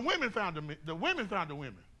 The women found the women.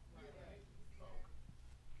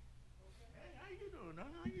 Hey, how you doing?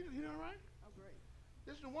 You all right? I'm great.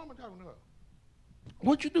 This is the woman talking to her.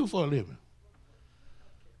 What you do for a living?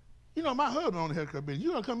 You know, my husband on the haircut business.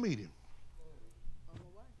 You gonna come meet him?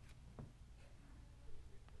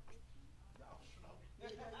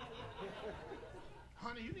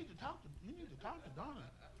 Honey, you need to talk to Donna.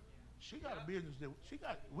 She got a business that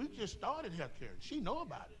we just started healthcare. She know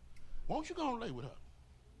about it. Won't you go and lay with her?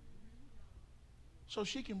 So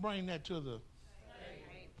she can bring that to the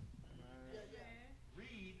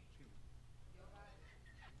read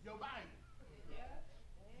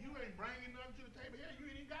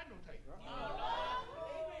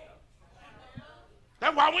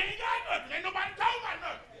That's why we ain't got nothing. Ain't nobody talking about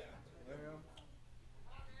nothing.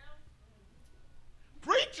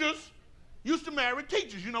 Preachers used to marry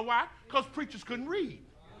teachers. You know why? Because preachers couldn't read.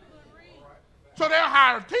 So they'll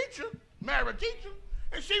hire a teacher, marry a teacher,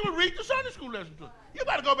 and she would read the Sunday school lesson to them. You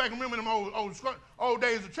better go back and remember them old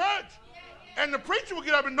days of church. And the preacher would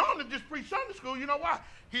get up and normally just preach Sunday school. You know why?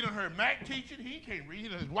 He done heard Mac teach it. He can't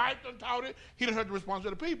read. His wife done taught it. He done heard the response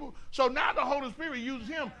of the people. So now the Holy Spirit uses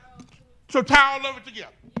him to tie all of it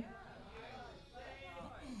together.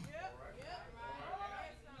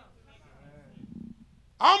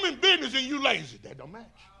 I'm in business and you lazy. That don't match.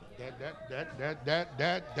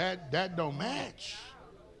 That don't match.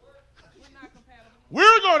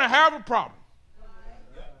 We're going to have a problem.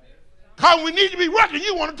 Because we need to be working.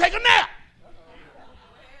 You want to take a nap.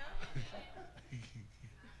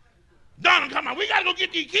 Donna, come on. We got to go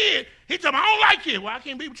get these kids. He told me, I don't like kids. Well, I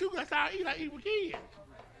can't be with you. That's how I eat. I eat with kids.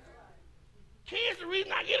 Kids the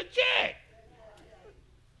reason I get a check.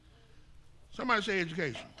 Somebody say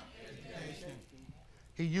education.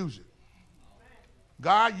 He uses it.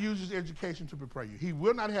 God uses education to prepare you. He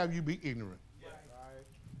will not have you be ignorant.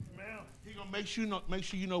 He's going to make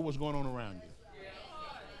sure you know what's going on around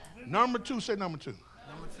you. Number two, say number two.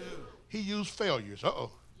 Number two. He used failures.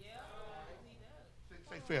 Uh-oh.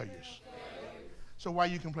 Say failures. So why are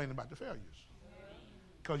you complaining about the failures?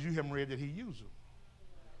 Because you haven't read that he used them.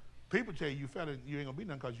 People tell you failed, you ain't going to be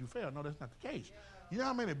nothing because you failed. No, that's not the case. You know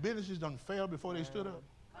how many businesses done failed before they stood up?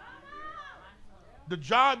 The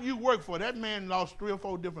job you work for, that man lost 3 or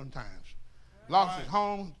 4 different times. Lost his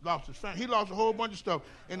home, lost his family. He lost a whole bunch of stuff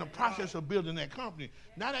in the process of building that company.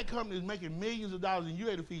 Now that company is making millions of dollars and you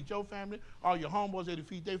had to feed your family, all your homeboys had to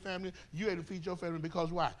feed their family, you had to feed your family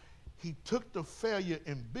because why? He took the failure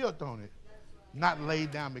and built on it, not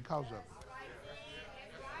laid down because of it.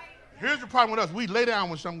 Here's the problem with us. We lay down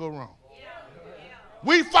when something goes wrong.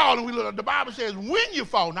 We fall and we look. The Bible says when you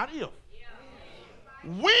fall, not if.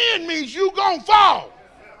 When means you gonna fall.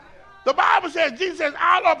 The Bible says, Jesus says,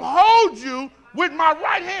 I'll uphold you with my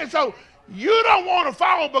right hand. So you don't want to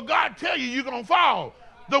fall, but God tell you you're going to fall.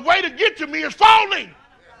 The way to get to me is falling.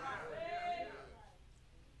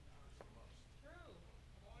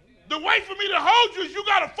 The way for me to hold you is you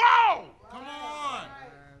got to fall. Come on.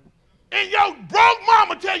 And your broke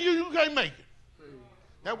mama tell you you can't make it.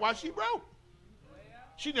 That's why she broke.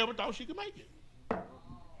 She never thought she could make it.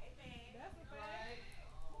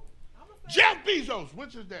 Jeff Bezos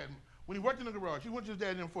went to his dad. When he worked in the garage, he went to his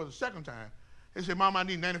dad for the second time. He said, Mama, I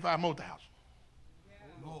need 95 more thousand.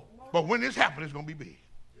 But when this happens, it's going to be big.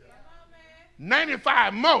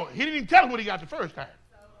 95 more. He didn't even tell him what he got the first time.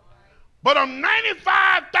 But I'm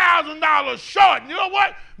 $95,000 short. You know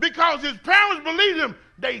what? Because his parents believed him,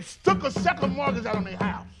 they took a second mortgage out on their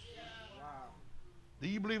house. Do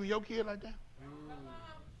you believe in your kid like that?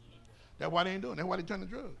 That's why they ain't doing it. That's why they turn to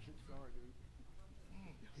drugs.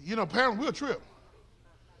 You know, parents will trip.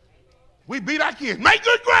 We beat our kids. Make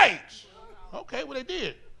good grades. Okay, well, they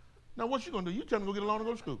did. Now, what you going to do? You tell them to go get a loan and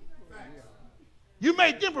go to school. You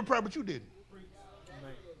made them prepare, but you didn't.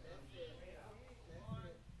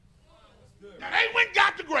 Now, they went and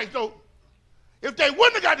got the grades. So, if they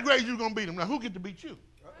wouldn't have got the grades, you were going to beat them. Now, who get to beat you?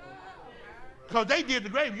 Because they did the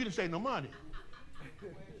grades, you didn't save no money.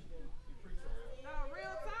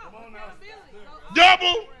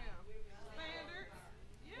 Double.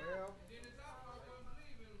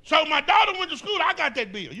 So my daughter went to school. I got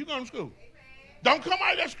that bill. You go to school. Don't come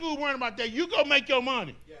out of that school worrying about that. You go make your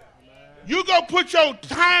money. You go put your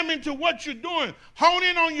time into what you're doing. Hone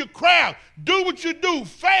in on your craft. Do what you do.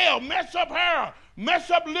 Fail. Mess up hair.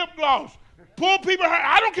 Mess up lip gloss. Pull people hair.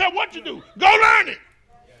 I don't care what you do. Go learn it.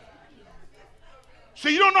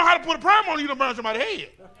 See, you don't know how to put a primer on you to burn somebody's head.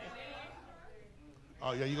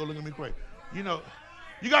 Oh, yeah, you go look at me crazy. You know,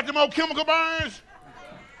 you got them old chemical burns.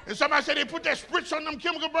 And somebody said they put that spritz on them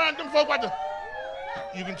chemical burns. Them folk about to,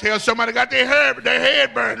 you can tell somebody got their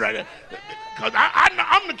head burned right there. Because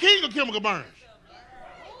I'm the king of chemical burns.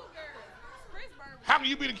 How can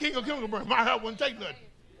you be the king of chemical burns? My help wouldn't take nothing.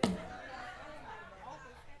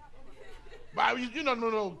 But you know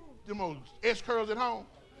them old S-curls at home?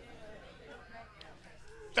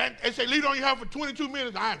 They say leave it on your house for 22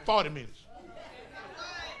 minutes. I had 40 minutes.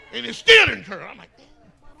 And it still didn't curl. I'm like,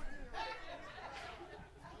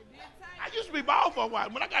 I used to be bald for a while.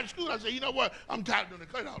 When I got to school, I said, you know what? I'm tired of doing the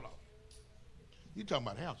cut all off. You talking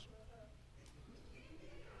about house.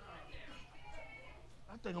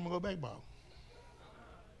 I think I'm going to go back bald.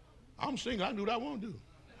 I'm single. I can do what I want to do.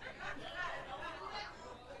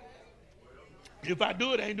 If I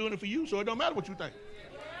do it, I ain't doing it for you, so it don't matter what you think.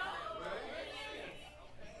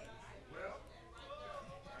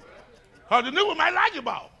 Because the new one might like your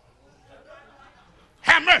ball.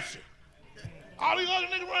 Have mercy. All these other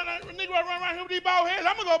niggas run around here with these bald heads.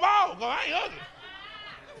 I'm going to go bald because I ain't ugly.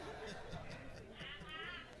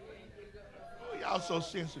 Oh, y'all so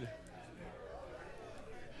sensitive.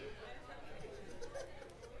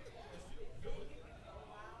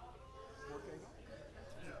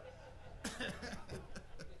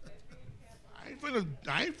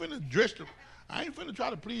 I ain't finna dress them. I ain't finna try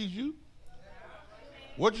to please you.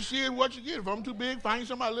 What you see is what you get. If I'm too big, find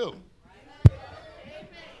somebody little.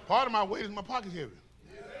 Part of my weight is my pocket's heavy.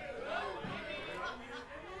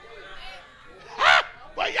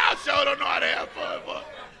 But y'all sure don't know how to have fun, boy.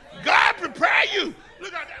 God prepare you.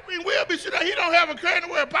 Look at that. I mean, Will be sitting there. He don't have a current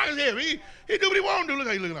to wear pockets heavy. He do what he want to do. Look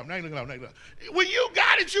how he looking up. Now he looking up. Now he looking up. When you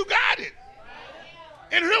got it, you got it.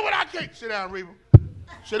 And here's what I can't. Sit down, Reba.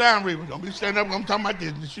 Sit down, Reba. Don't be standing up. I'm talking about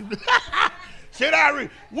this. Sit down,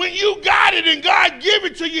 Reba. When you got it and God give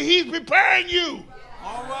it to you, he's preparing you.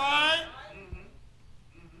 All right.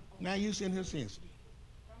 Now you sitting here sensitive.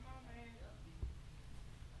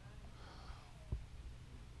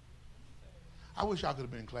 I wish I could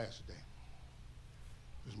have been in class today,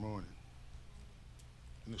 this morning,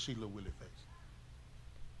 and to see little Willie face.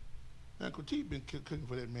 Now, Critique been cooking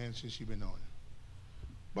for that man since she been on it.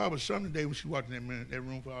 But it was Sunday day when she walked in that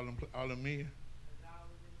room for all them men.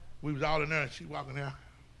 We was all in there, and she walking out.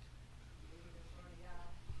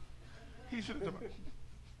 He should have done it.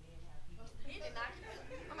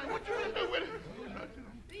 I'm like, what you gonna do with it?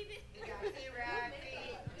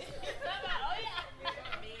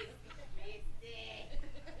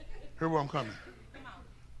 Here's where I'm coming.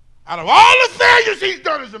 Out of all the failures he's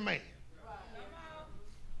done as a man,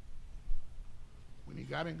 when he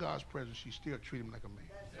got in God's presence, she still treated him like a man.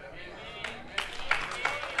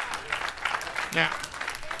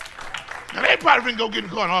 Now they probably didn't go get in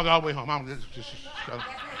the car and argue all the way home.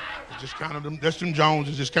 Just kind of them. That's them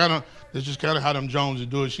Joneses. That's just kind of how them Joneses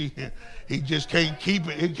do it. He just can't keep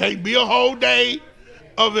it. It can't be a whole day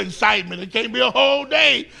of excitement. It can't be a whole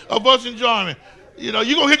day of us enjoyment. You know,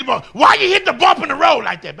 you gonna hit the bump. Why you hit the bump in the road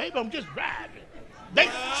like that, baby? I'm just driving. They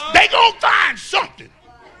gonna find something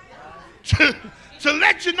to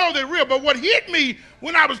let you know they're real. But what hit me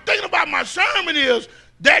when I was thinking about my sermon is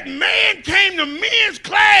that man came to men's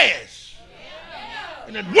class,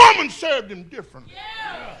 and that woman served him differently.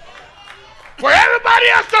 Where everybody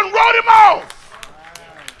else done wrote him off,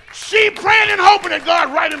 she praying and hoping that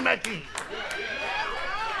God write him back in.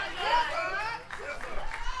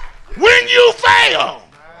 When you fail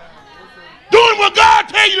doing what God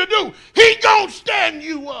tell you to do, he gonna stand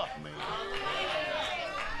you up, man.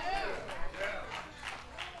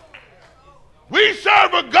 We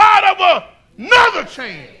serve a God of another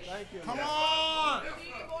chance. Come on.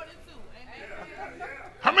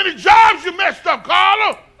 How many jobs you messed up,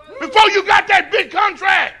 Carla, before you got that big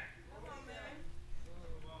contract?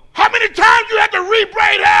 How many times you had to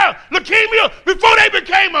rebraid hair, leukemia, before they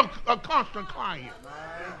became a constant client?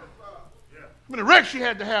 How many wrecks you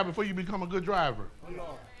had to have before you become a good driver?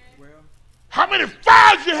 How many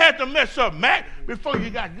fires you had to mess up, Matt, before you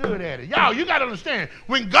got good at it? Y'all, you got to understand,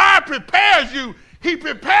 when God prepares you, he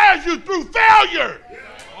prepares you through failure.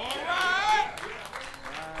 All right.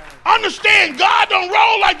 Understand, God don't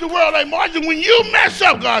roll like the world ain't marching. When you mess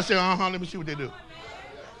up, God says, let me see what they do.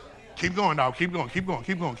 Keep going, dog. Keep going, keep going,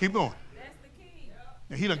 keep going, keep going.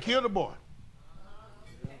 And he done killed the boy.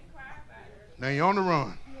 Now you're on the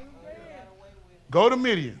run. Go to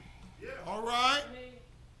Midian. All right.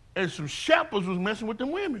 And some shepherds was messing with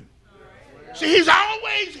them women. See, he's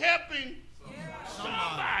always helping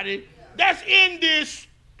somebody that's in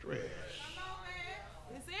distress.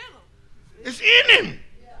 It's in him.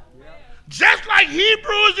 Just like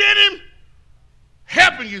Hebrew is in him,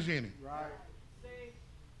 helping is in him.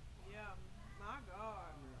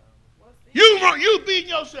 You beating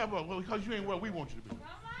yourself up because you ain't where we want you to be.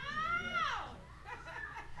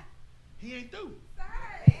 He ain't through.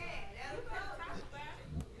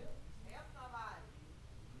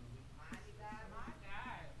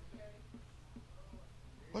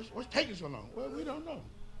 What's taking so long? Well, we don't know.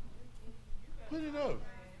 Put it up.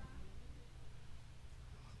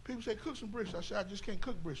 People say, cook some briskets. I said, I just can't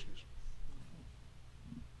cook briskets.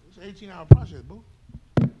 It's an 18-hour process, boo.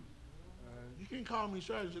 You can't call me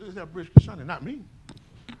Saturday and say, let's have brisket Sunday. Not me.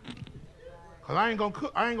 Because I ain't going to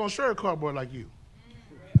cook. I ain't going to serve cardboard like you.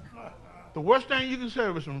 The worst thing you can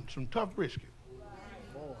serve is some tough brisket.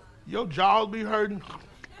 Your jaws be hurting.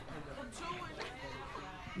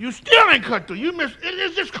 You still ain't cut through. You miss.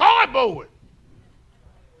 It's just cardboard.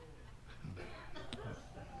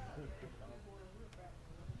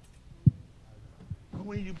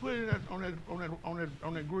 When you put it on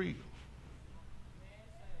that grill,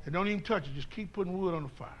 And don't even touch it. Just keep putting wood on the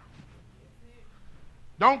fire.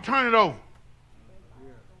 Don't turn it over.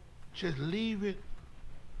 Just leave it.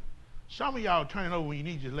 Some of y'all turn it over when you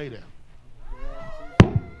need to just lay there.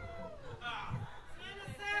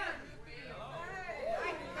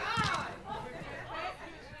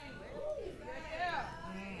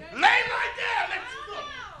 Lay right there. Let you cook.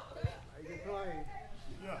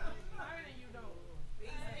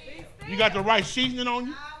 You got the right seasoning on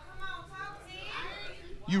you.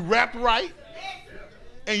 You wrapped right.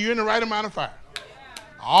 And you're in the right amount of fire.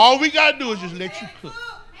 All we got to do is just let you cook.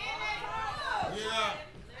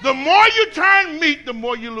 The more you turn meat, the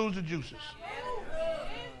more you lose the juices.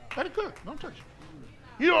 Let it cook. Don't touch it.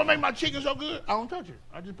 You know what make my chicken so good? I don't touch it.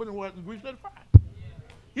 I just put it in the grease, let it fry.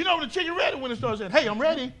 You know when the chicken ready when it starts saying, hey, I'm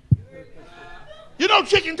ready. You know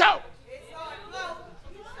chicken talk.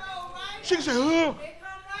 Chicken say, oh.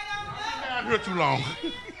 I'm here too long.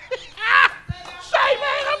 Say,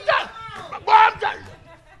 man, I'm done. Boy, I'm done.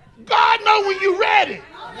 God knows when you're ready.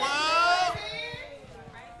 Wow.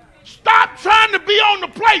 Stop trying to be on the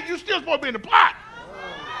plate. You're still supposed to be in the pot.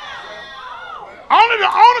 Only the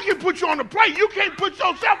owner can put you on the plate. You can't put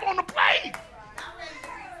yourself on the plate.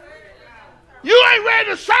 You ain't ready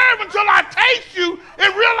to serve until I taste you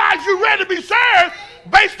and realize you're ready to be served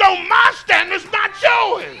based on my standards, not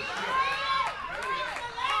yours.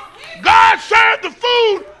 God served the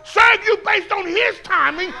food, served you based on his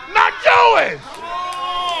timing, not yours.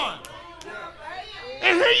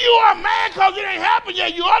 And here you are mad because it ain't happened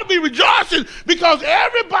yet. You ought to be rejoicing because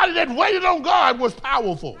everybody that waited on God was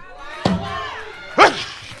powerful.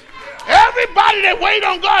 Everybody that waited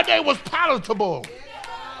on God, they was palatable.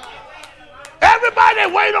 Everybody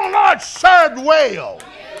that waited on Lord served well.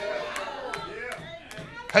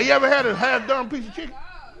 Have you ever had a half-done piece of chicken?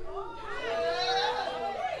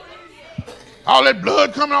 All that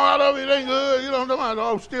blood coming out of it, it ain't good. You know what I'm talking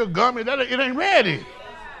about? Oh, still gummy. It ain't ready.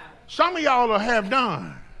 Some of y'all are half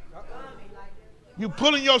done. You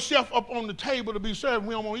pulling yourself up on the table to be served.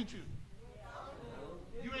 We don't want to eat you.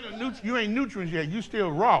 You ain't nutrients yet. You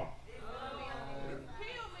still raw.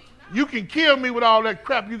 You can kill me with all that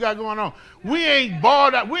crap you got going on. We ain't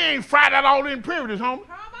boiled out. We ain't fried out all the impurities, homie.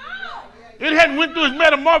 It hadn't went through its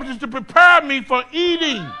metamorphosis to prepare me for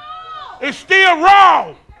eating. It's still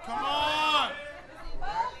raw. Come on.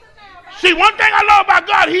 See, one thing I love about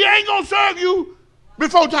God, he ain't going to serve you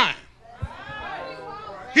before time.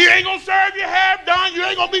 He ain't going to serve you half done. You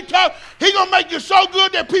ain't going to be tough. He going to make you so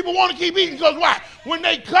good that people want to keep eating. Because why? When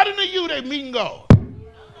they cut into you, they meet God.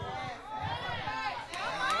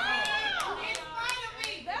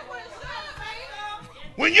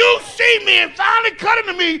 When you see me and finally cut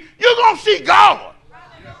into me, you're going to see God.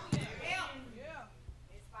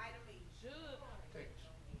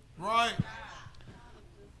 Right.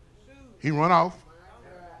 He run off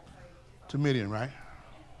to Midian, right?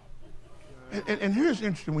 And here's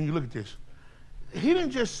interesting when you look at this. He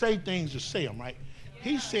didn't just say things to say them, right?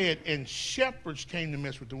 He said, and shepherds came to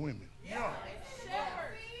mess with the women.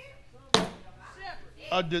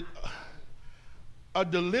 A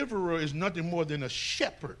deliverer is nothing more than a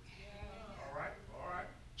shepherd. All right.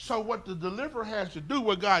 So what the deliverer has to do,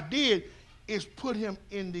 what God did, is put him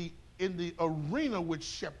in the arena with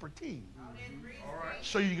shepherding. All right.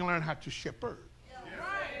 So you can learn how to shepherd.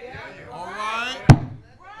 All right.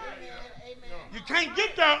 You can't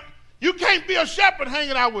get there. You can't be a shepherd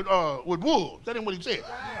hanging out with wolves. That ain't what he said.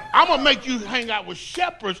 I'm going to make you hang out with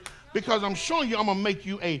shepherds because I'm showing you I'm going to make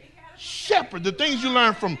you a shepherd. The things you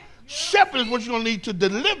learn from shepherd is what you're going to need to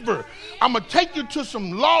deliver. I'm going to take you to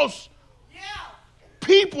some lost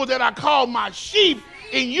people that I call my sheep,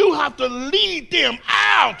 and you have to lead them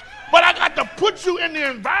out. But I got to put you in the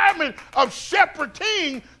environment of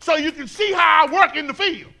shepherding so you can see how I work in the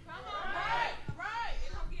field.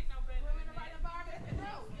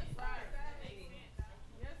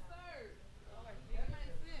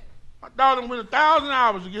 My daughter went 1,000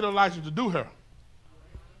 hours to get her license to do her.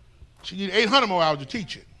 She needed 800 more hours to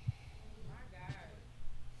teach it.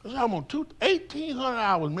 Because I'm on 1,800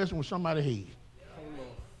 hours messing with somebody's head.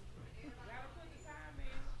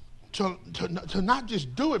 To not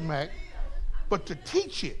just do it, Mac, but to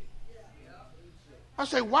teach it. I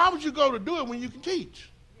say, why would you go to do it when you can teach?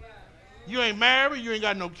 You ain't married, you ain't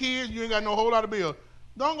got no kids, you ain't got no whole lot of bills.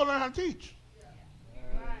 Don't go learn how to teach.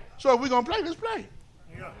 So if we're going to play, let's play.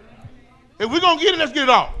 If we're going to get it, let's get it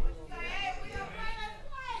all.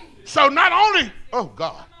 So not only, oh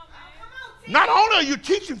God, not only are you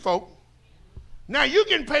teaching folk, now you're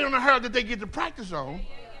getting paid on the herd that they get to practice on,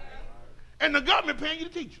 and the government paying you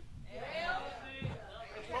to teach.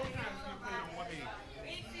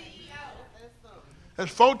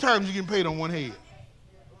 That's 4 times you getting paid on one head.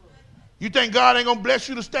 You think God ain't going to bless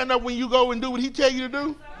you to stand up when you go and do what he tell you to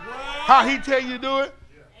do? How he tell you to do it?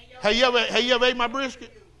 Have you ever ate my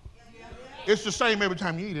brisket? It's the same every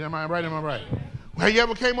time you eat it. Am I right? Am I right? Have you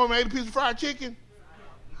ever came over and ate a piece of fried chicken?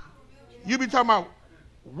 You be talking about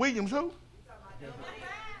Williams who?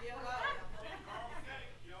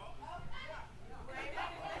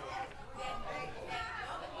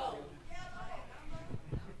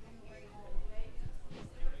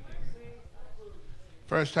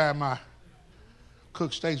 First time I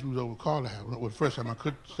cooked steaks, we was over Carla house. Well, the first time I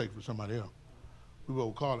cooked steak for somebody else, we were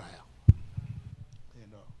over Carla house.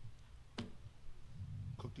 And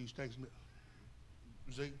cooked these steaks,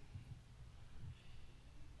 see?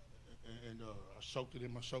 And I soaked it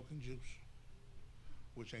in my soaking juice,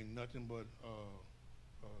 which ain't nothing but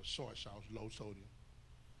soy sauce, low sodium.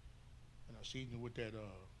 And I seasoned it with that,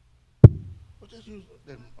 what's that?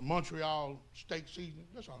 That Montreal steak seasoning.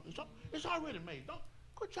 That's all. It's already made. Don't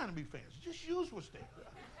quit trying to be fancy. Just use what's there.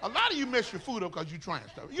 A lot of you mess your food up because you're trying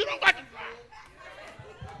stuff. You don't got to try.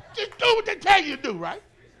 Just do what they tell you to do, right?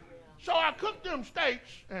 So I cooked them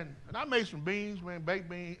steaks, and I made some beans, man, baked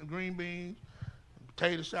beans, green beans,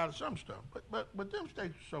 potato salad, some stuff. But them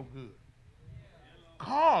steaks were so good.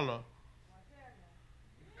 Carla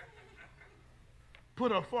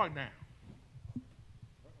put her fork down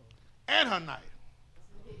and her knife.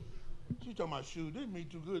 She talking about shoes. This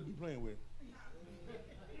meat too good to be playing with.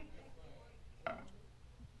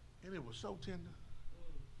 And it was so tender.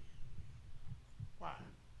 Why?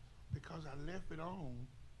 Because I left it on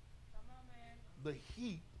the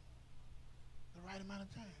heat the right amount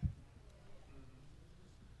of time.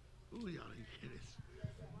 Ooh, y'all ain't hear this.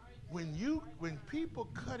 When people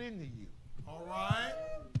cut into you, All right.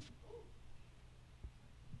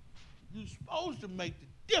 you're supposed to make the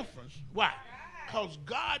difference. Why? Because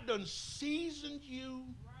God done seasoned you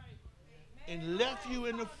and left you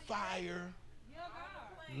in the fire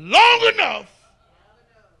long enough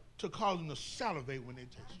to cause them to salivate when they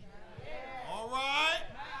taste you. All right.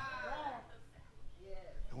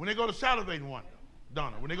 And when they go to salivating one,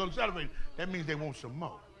 Donna, when they go to salivating, that means they want some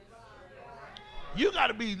more. You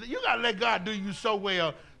gotta let God do you so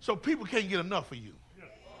well so people can't get enough of you.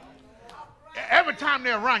 Every time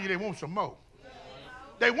they're around you, they want some more.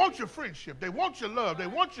 They want your friendship. They want your love. They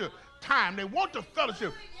want your time. They want the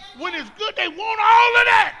fellowship. When it's good, they want all of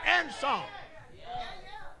that and some.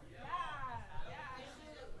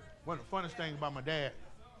 One of the funniest things about my dad,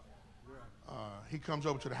 he comes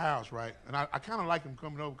over to the house, right? And I kind of like him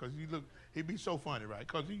coming over because he'd be so funny, right?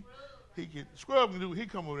 Because he can, Scrub can do, he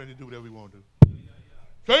come over there and do whatever he want to do.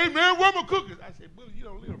 Say, hey, man, where my cookies? I said, Billy, you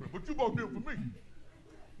don't live here, but you bought them for me.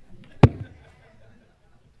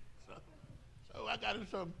 So I got him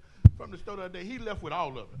something from the store the other day. He left with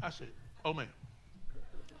all of it. I said, oh, man,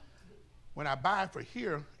 when I buy it for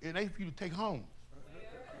here, it ain't for you to take home.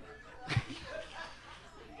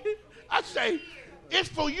 I say, it's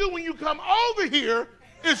for you when you come over here.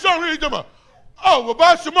 It's something he's talking about. Oh, well,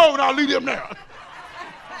 buy some more and I'll leave them there.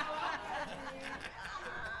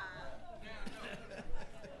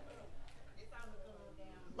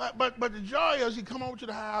 But the joy is he come over to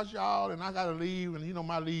the house, y'all, and I got to leave, and, you know,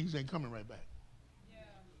 my leaves ain't coming right back.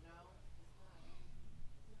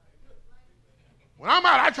 When I'm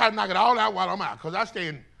out, I try to knock it all out while I'm out because I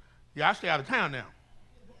stay out of town now.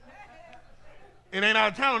 It ain't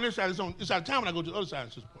out of town on this side. It's out of town when I go to the other side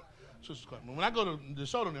of Sister Clark. When I go to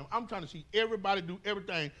DeSoto and them, I'm trying to see everybody do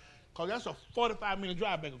everything because that's a 45-minute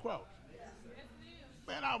drive back across.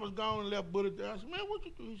 Man, I was gone and left Bullet there. I said, man, what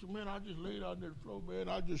you do? He said, man, I just laid out on the floor, man.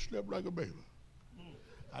 I just slept like a baby.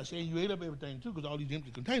 I said, you ate up everything, too, because all these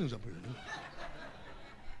empty containers up here.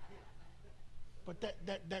 But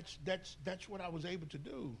that's what I was able to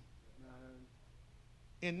do.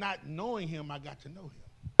 In not knowing him, I got to know him.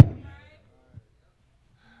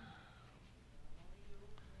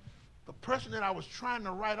 The person that I was trying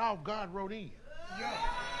to write off, God wrote in. Yeah.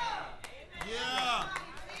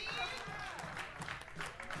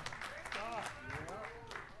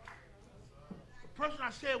 The person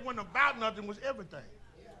I said wasn't about nothing was everything.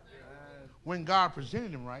 When God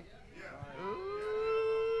presented him right.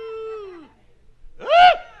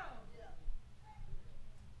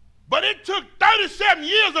 But it took 37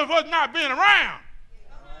 years of us not being around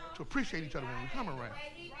to appreciate each other when we come around.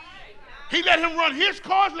 He let him run his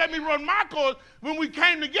course, let me run my course. When we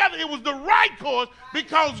came together, it was the right course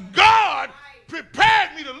because God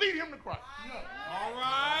prepared me to lead him to Christ. All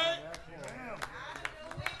right.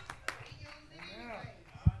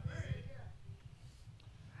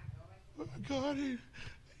 God ain't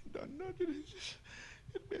done nothing.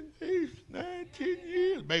 It's been 8, 9, 10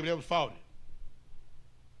 years. Baby, that was 40.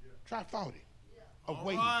 Try 40 of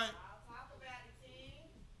waiting. Right.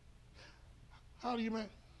 How old are you married?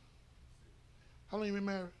 How long you been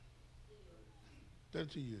married?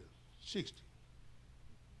 32 years. 60.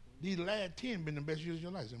 These last 10 been the best years of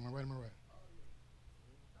your life. Am I right? Am I right?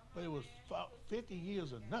 But it was 50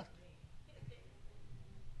 years of nothing.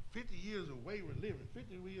 50 years of wayward living.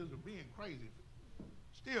 50 years of being crazy.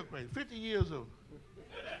 Still crazy. 50 years of...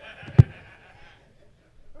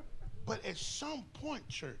 But at some point,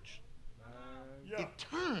 church, it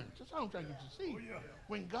turns. That's all I'm trying to get you to see.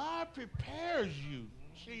 When God prepares you,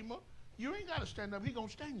 Shema, you ain't got to stand up. He's going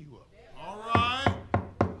to stand you up. All right.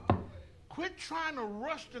 Quit trying to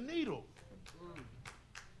rush the needle.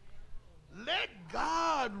 Let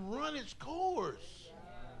God run its course.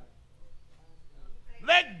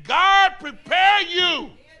 Let God prepare you.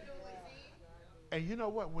 And you know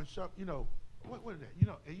what? When some, you know, what is that? You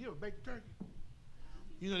know, and you ever bake the turkey?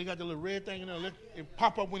 You know they got the little red thing in there, let it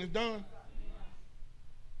pop up when it's done.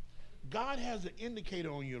 God has an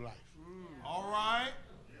indicator on your life. All right.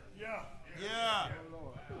 Yeah. Yeah.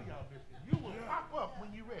 You will pop up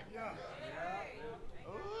when you're ready. Yeah.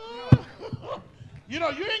 You know,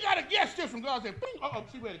 you ain't got to guess this from God. Say, bing,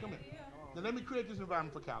 she ready. Come here. Now let me create this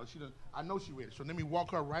environment for Callie. I know she ready. So let me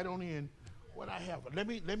walk her right on in. What I have. Let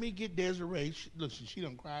me get Desiree. Look, she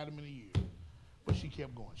done cried a minute years, but she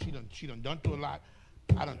kept going. She done through a lot.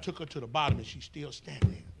 I done took her to the bottom, and she's still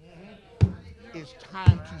standing. It's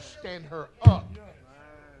time to stand her up.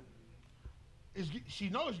 She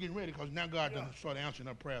knows it's getting ready because now God done started answering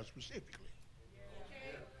her prayers specifically.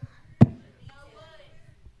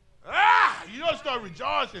 You know, start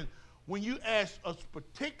rejoicing when you ask a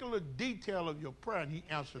particular detail of your prayer and He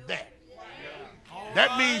answered that.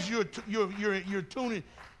 That means you're tuning.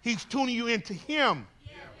 He's tuning you into Him.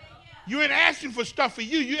 You ain't asking for stuff for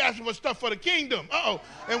you. You're asking for stuff for the kingdom.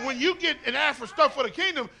 And when you get and ask for stuff for the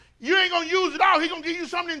kingdom, you ain't going to use it all. He's going to give you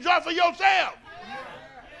something to enjoy for yourself.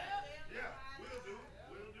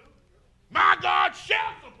 My God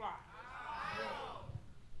shall supply.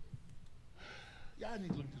 Y'all need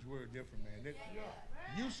to look at this word different, man.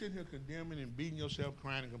 You sitting here condemning and beating yourself,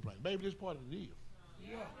 crying and complaining. Baby, this is part of the deal.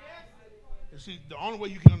 And see, the only way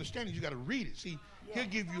you can understand it, you got to read it. See, He'll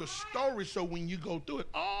give you a story so when you go through it,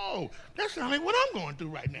 that sounds like what I'm going through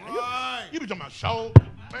right now. Right. You be talking about soul,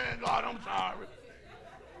 man, God, I'm sorry.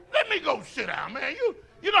 Let me go sit down, man.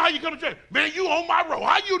 You know how you come to church? Man, you on my road.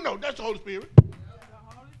 How you know? That's the Holy Spirit.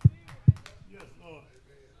 Yes, Lord.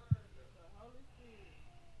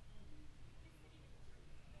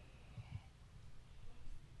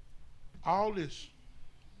 All this.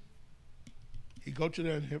 He go to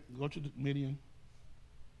the Midian.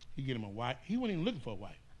 He get him a wife. He wasn't even looking for a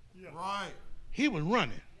wife. Yeah. Right. He was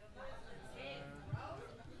running.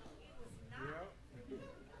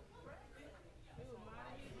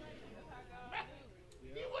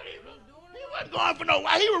 He wasn't going for no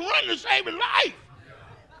wife. He was running to save his life.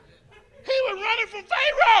 He was running from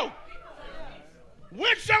Pharaoh.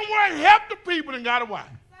 Went somewhere and helped the people and got a wife.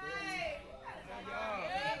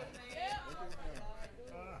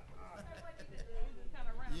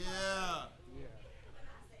 Yeah.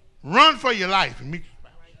 Run for your life and meet your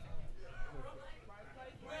spouse.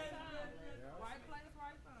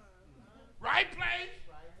 Right place.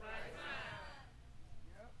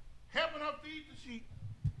 Helping her feed the sheep.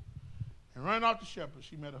 And running off the shepherd,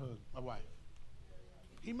 she met a husband, a wife.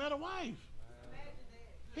 He met a wife.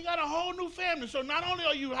 He got a whole new family. So not only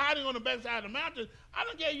are you hiding on the backside of the mountain, I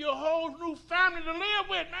done gave you a whole new family to live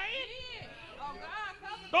with, man.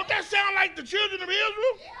 Don't that sound like the children of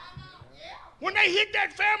Israel? When they hit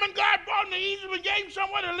that famine, God brought them to Egypt and gave them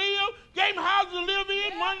somewhere to live, gave them houses to live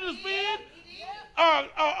in, money to spend,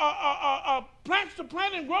 plants to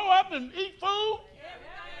plant and grow up and eat food.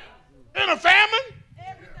 In a famine.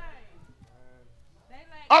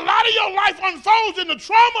 A lot of your life unfolds in the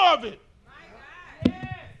trauma of it.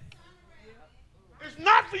 It's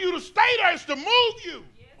not for you to stay there, it's to move you.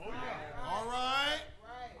 All right.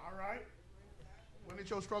 All right. When it's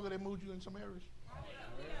your struggle, they moved you in some areas.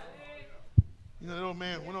 You know,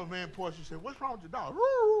 one old man Portia said, "What's wrong with your dog?"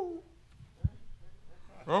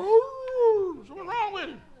 So what's wrong with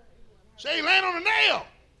him? Say he laying on a nail.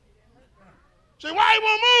 Say, why he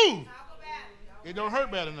won't move? It don't hurt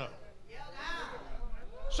bad enough.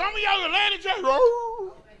 Some of y'all are laying in church.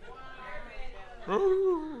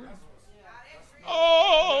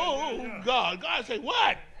 Oh, God. God say,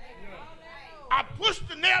 what? I pushed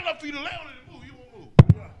the nail up for you to lay on it and move. You won't move.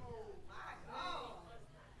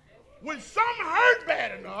 When something hurt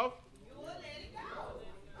bad enough,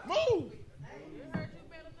 move.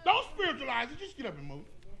 Don't spiritualize it. Just get up and move.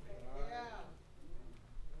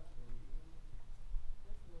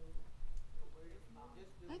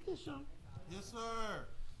 Ain't this something? Yes, sir.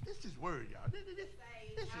 This is word, y'all. This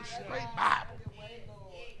is straight Bible.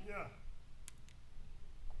 Yeah.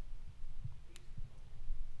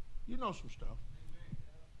 You know some stuff.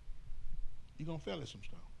 You're going to fail at some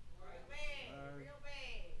stuff.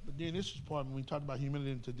 But then this is part when we talked about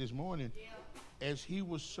humility into this morning. As he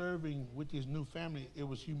was serving with his new family, it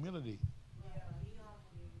was humility.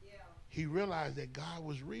 He realized that God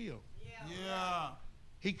was real. Yeah.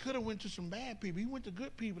 He could have went to some bad people. He went to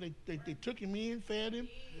good people. They took him in, fed him,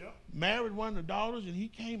 Yep. married one of the daughters, and he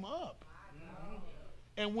came up.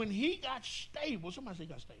 And when he got stable, somebody say he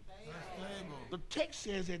got stable. Stable. The text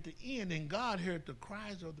says at the end, and God heard the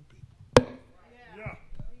cries of the people. Yeah.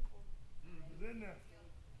 It's in there.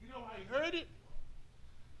 You know how he heard it?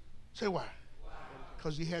 Say why?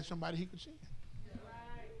 Because he had somebody he could send.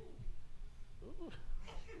 Ooh.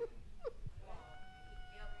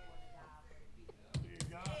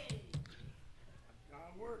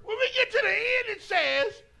 God work. When we get to the end, it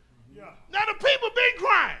says, Yeah. now the people been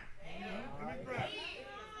crying. Let me grab.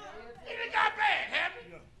 And it got bad,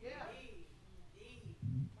 haven't it? Yeah.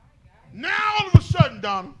 Now all of a sudden,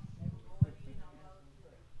 Donna,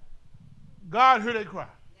 God heard they cry.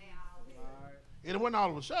 It wasn't all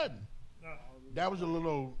of a sudden. No. That was a little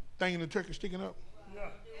old thing in the turkey sticking up. Yeah.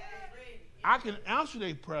 I can answer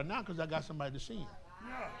their prayer now because I got somebody to send.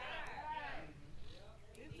 Yeah.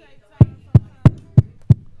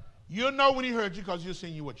 You'll know when he heard you because he'll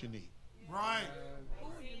send you what you need. Right.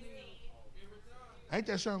 Ain't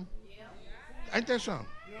that something? Ain't that something?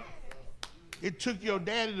 Yeah. It took your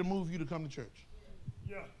daddy to move you to come to church,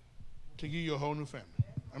 Yeah. to give you a whole new family.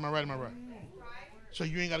 Am I right? Am I right? So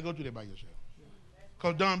you ain't got to go through that by yourself.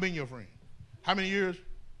 Because Don been your friend. How many years?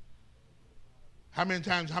 How many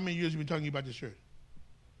times, how many years have you been talking about this church?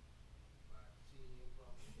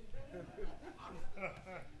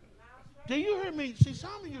 Do you hear me? See,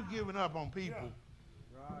 some of you giving up on people.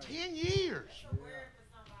 10 years.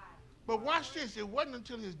 But watch this. It wasn't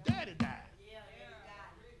until his daddy died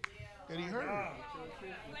that he heard.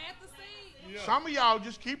 Plant the seed. Yeah. Some of y'all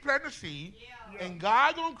just keep planting the seed, and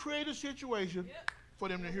God gonna create a situation for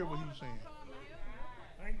them to hear what he's saying.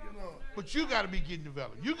 Thank you, Lord. But you got to be getting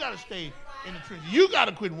developed. You got to stay in the trenches. You got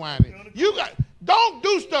to quit whining. Don't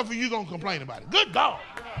do stuff and you gonna complain about it. Good God.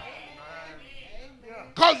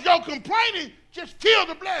 Because your complaining just kill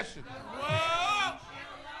the blessing.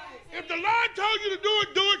 If the Lord told you to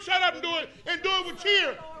do it, shut up and do it with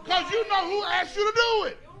cheer. Because you know who asked you to do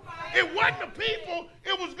it. It wasn't the people,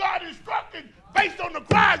 it was God instructed based on the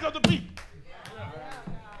cries of the people.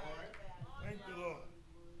 Thank you, Lord.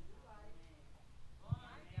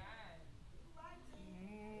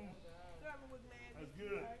 That's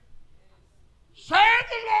good. Serve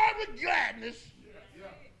the Lord with gladness.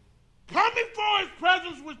 Come before his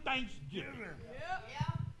presence with thanksgiving.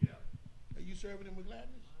 Giving. Are you serving him with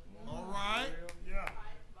gladness? All right. Yeah.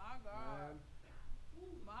 My God.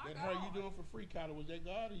 That her you doing for free, Kyler, was that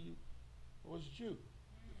God or you? Or was it you?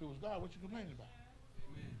 If it was God, what you complaining about?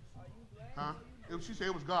 Huh? She said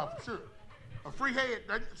it was God for sure. A free head.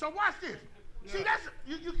 So watch this. See, that's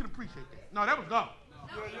you can appreciate that. No, that was God.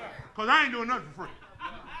 Because I ain't doing nothing for free.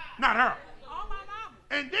 Not her. Oh, my mama.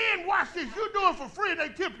 And then watch this. You do it for free and they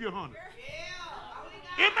tip you 100.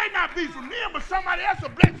 It may not be from them, but somebody else will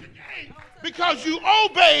bless your game because you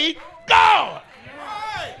obeyed God.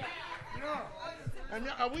 And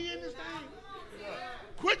are we in this thing?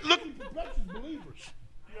 Quit looking perplexed as believers.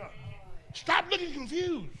 Yeah. Stop looking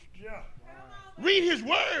confused. Yeah. Read his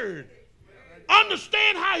word.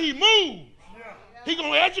 Understand how he moves. Yeah. He's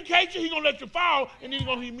going to educate you, he's going to let you fall, and then he's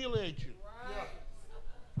going to humiliate you.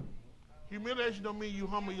 Yeah. Humiliation don't mean you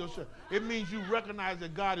humble yourself. It means you recognize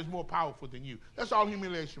that God is more powerful than you. That's all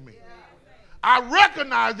humiliation means. I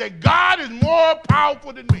recognize that God is more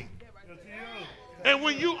powerful than me. Yes, he is. And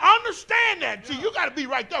when you understand that, see, you got to be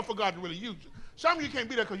right there for God to really use you. Some of you can't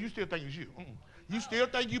be there because you still think it's you. You still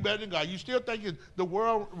think you better than God. You still think the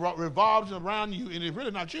world revolves around you, and it's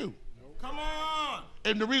really not you. Come on.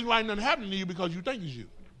 And the reason why ain't nothing happening to you because you think it's you.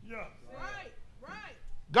 Yeah. Right.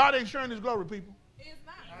 God ain't sharing his glory, people. It's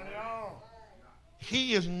not. Not at all.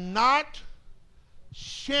 He is not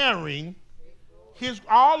sharing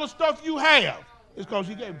all the stuff you have. It's because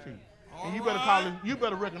he gave it to you. And you better call him, you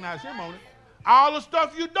better recognize him on it. All the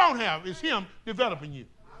stuff you don't have is him developing you.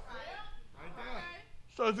 Right there.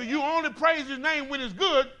 So if you only praise his name when it's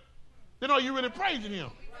good, then are you really praising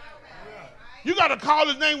him? You got to call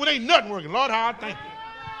his name when ain't nothing working. Lord, how I thank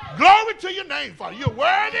you. Glory to your name, Father. You're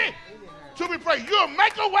worthy to be praised. You'll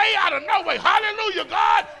make a way out of no way. Hallelujah,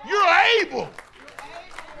 God. You're able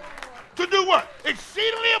to do what?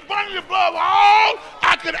 Exceedingly abundantly above all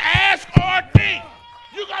I could ask or think.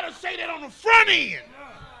 You got to say that on the front end.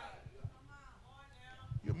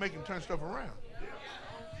 make him turn stuff around.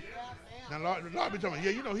 Now, the Lord be telling me,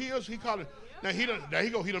 yeah, you know, he called it. Now, there he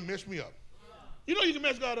go, he done messed me up. You know you can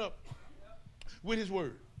mess God up with his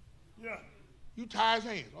word. Yeah. You tie his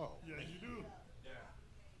hands. Oh. Yeah, you do.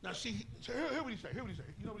 Now, see, so hear what he say. Hear what he say.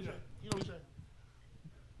 You know what he say? You know what he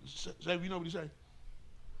say? Say, you know what he say?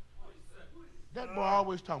 That boy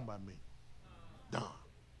always talking about me. Done.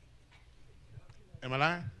 Am I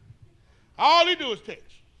lying? All he do is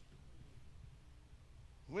text.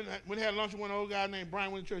 When I had lunch with one old guy named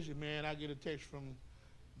Brian went to church, he said, man, I get a text from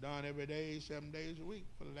Don every day, 7 days a week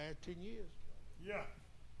for the last 10 years. Yeah.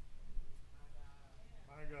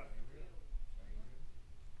 My God.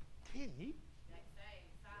 10 years?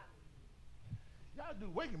 Y'all do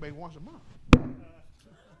waking baby once a month. Oh,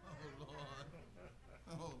 Lord.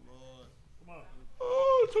 Oh, Lord. Come on.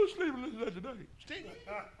 Oh, too sleepy listening today. Sting.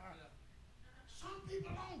 Some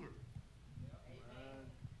people longer.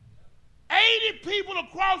 80 people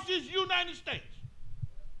across this United States.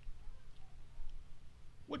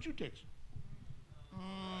 What you texting?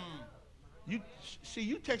 You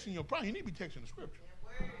texting your problem. You need to be texting the scripture.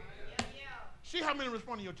 See how many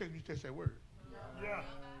respond to your text when you text that word. Yeah.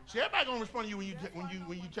 See, everybody gonna respond to you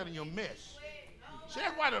when you telling your mess. See,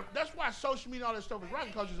 that's why social media and all that stuff is right,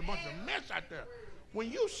 because there's a bunch of mess out there. When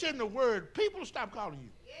you send the word, people will stop calling you.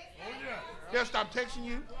 Oh, yeah. They'll stop texting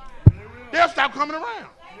you. They will. They'll stop coming around.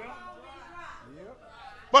 Yeah.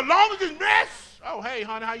 But long as it's mess, oh, hey,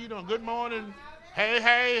 honey, how you doing? Good morning.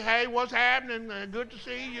 Hey, what's happening? Good to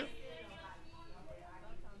see you.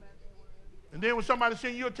 And then when somebody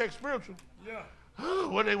sends you a text spiritual, Yeah.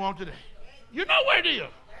 what do they want today? You know where it is.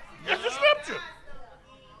 It's the scripture.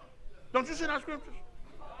 Don't you send out scriptures?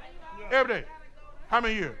 Every day. How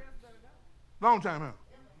many years? Long time, huh?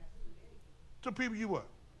 To people you what?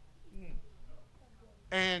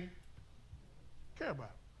 And care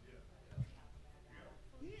about.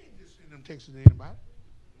 You ain't just sending them texts to anybody.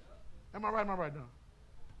 Am I right? Am I right now?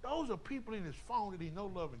 Those are people in his phone that he know,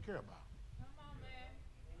 love, and care about. Come on, man.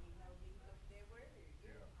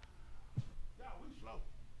 Yeah, we slow.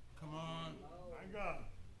 Come on. My God.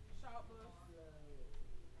 Short bus.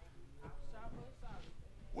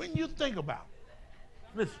 When you think about,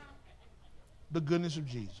 listen, the goodness of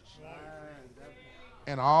Jesus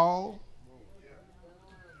and all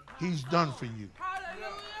he's done for you,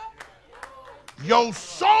 Hallelujah. your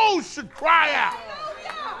soul should cry out.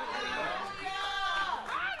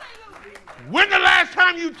 When the last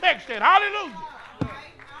time you texted, hallelujah?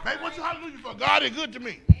 Babe, what's your hallelujah for? God is good to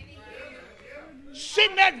me.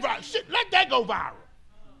 Let that go viral.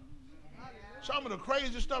 Some of the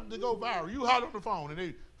craziest stuff that go viral. You holler on the phone and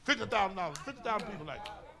they $50,000, 50,000 people like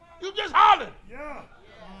you. You just hollered. Yeah.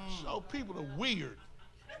 So people are weird.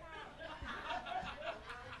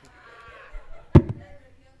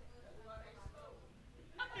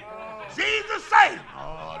 Jesus saved.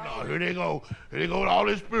 Oh no, here they go. Here they go with all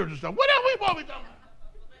this spiritual stuff. What else we supposed to be talking about?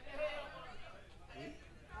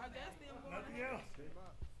 Nothing else.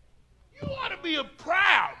 You ought to be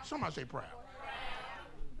proud. Somebody say proud.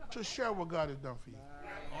 To share what God has done for you.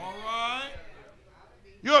 All right.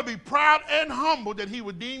 You ought to be proud and humble that he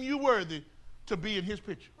would deem you worthy to be in his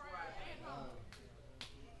picture.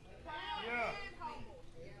 Yeah.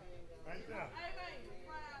 Right there.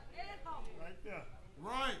 Right there.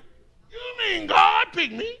 Right. You mean God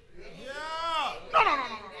picked me? Yeah. No.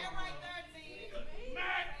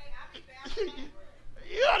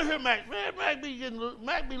 You ought to hear Mac. Man, Mac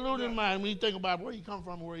be losing his mind when you think about where he come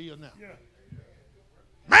from and where he is now. Yeah.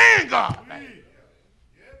 Man, God.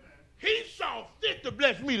 He saw fit to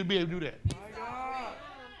bless me to be able to do that. My God.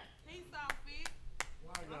 He saw fit.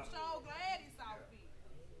 My I'm God. so glad he saw fit.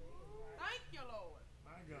 Thank you, Lord.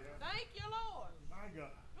 My God. Thank you, Lord. My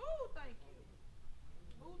God. Ooh, thank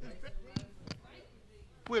you. Ooh, thank you, Jesus. Thank you,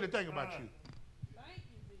 Jesus. We're to think about you. Thank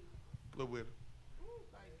you, Jesus. Little Widow. Ooh,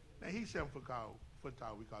 thank you. Now he's 7 foot tall. We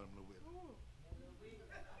call him Little Widow.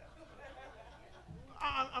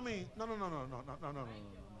 I mean, no. Thank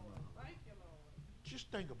you, Lord. Just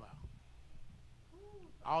think about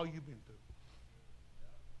all you've been through.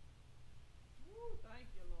 Ooh, thank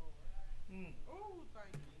you, Lord. Ooh,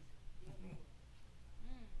 thank you.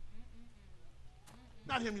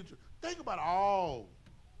 Not him, you too. Think about all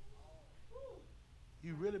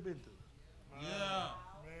you really been through. Yeah.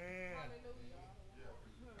 Man.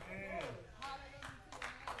 Man.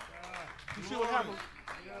 You see what happens?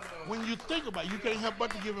 When you think about it, you can't help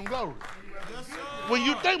but to give him glory. Yes, sir. When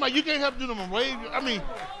you think about it, you can't help to do them a wave. I mean,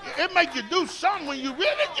 it makes you do something when you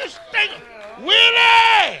really just think.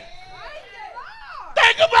 Willie!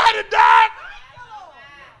 Think about it, Doc!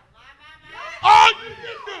 All you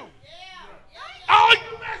did do. All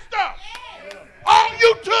you messed up. All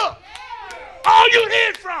you took.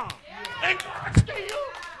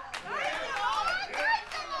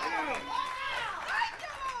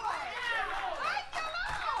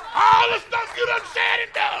 all the stuff you done said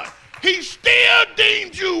and done, he still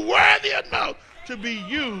deems you worthy enough to be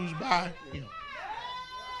used by him.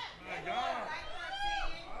 My God.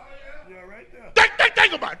 Yeah, right there.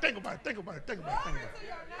 Think about it. Think about it.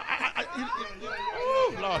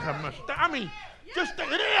 Oh, Lord have mercy. I mean, just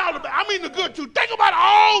think. It ain't all about. I mean the good too. Think about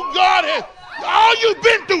all God has, all you've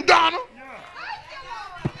been through, Donna.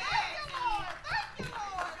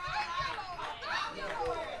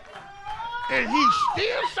 And he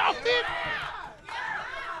still saw fit.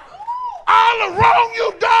 All the wrong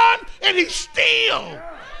you've done, and he still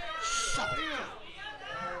saw fit.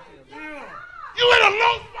 You in a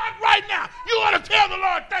low spot right now. You ought to tell the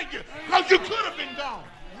Lord thank you, because you could have been gone.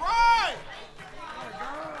 Right.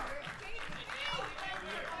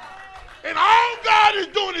 And all God is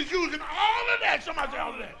doing is using all of that. Somebody say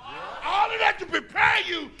all of that. All of that to prepare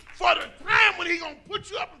you for the time when he's going to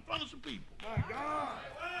put you up in front of some people. My God.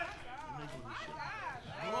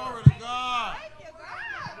 Glory to God. Thank you,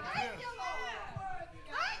 Lord.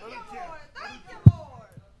 Thank you,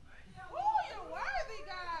 Lord. Oh, you're worthy,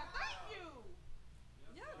 God. Thank you.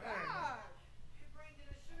 Yeah, God.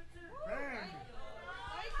 Thank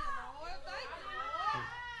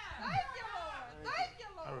you, Lord. Thank you,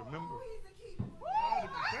 Lord. I remember.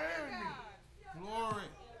 Glory.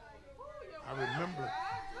 I remember.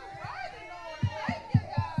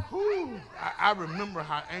 I remember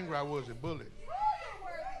how angry I was at Bullet.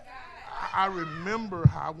 I remember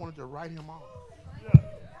how I wanted to write him off. Yeah.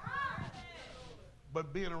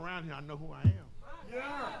 But being around him, I know who I am.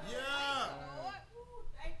 Yeah. Yeah.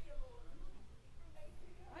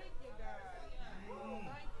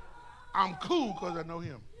 I'm cool because I know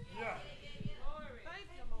him. Yeah.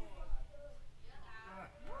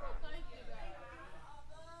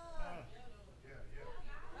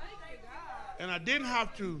 And I didn't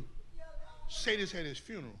have to say this at his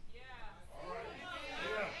funeral.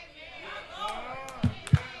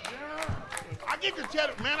 I get to tell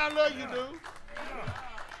him, man, I love you, dude.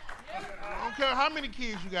 I don't care how many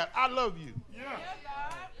kids you got. I love you. Yeah.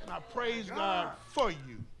 And I praise God for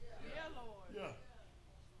you. Yeah.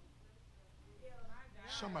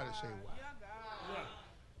 Somebody say why. Yeah.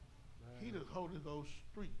 He the Holy Ghost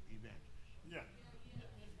street evangelist. Yeah.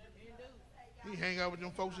 He hang out with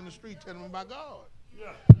them folks in the street telling them about God.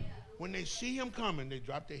 Yeah. When they see him coming, they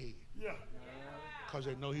drop their head. Yeah. Because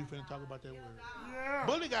they know he finna talk about that word. Yeah.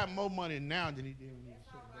 Bully got more money now than he did when he was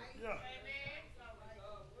sitting there. Yeah.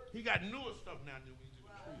 He got newer stuff now than when he's in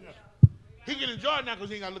the street. Yeah. He can enjoy it now because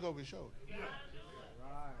he ain't got to look over his shoulder. Yeah.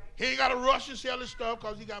 He ain't got to rush and sell his stuff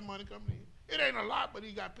because he got money coming in. It ain't a lot, but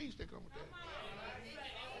he got peace that come with that.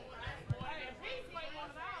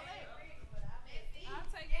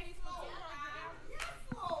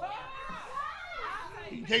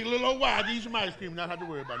 You can take a little old while, eat some ice cream, and not have to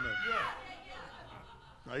worry about nothing.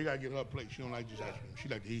 Now you gotta get her a plate. She don't like just ice cream. She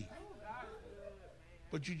like to eat.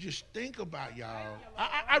 But you just think about y'all.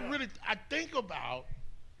 I think about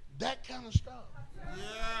that kind of stuff.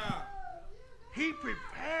 Yeah. He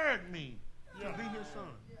prepared me to be his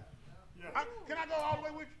son. Can I go all the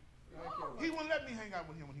way with you? He wouldn't let me hang out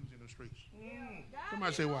with him when he was in the streets.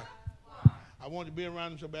 Somebody say why? I wanted to be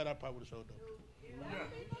around him so bad I probably would have sold dope. He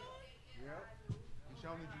said,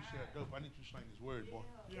 I don't need you to sell dope. I need you to slang this word, boy.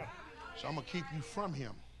 Yeah. So I'm going to keep you from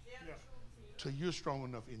him till you're strong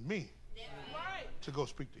enough in me to go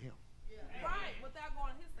speak to him. Right, without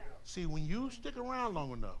going his side. See, when you stick around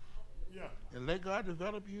long enough Yeah. and let God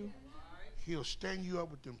develop you, he'll stand you up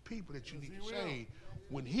with them people that you need to save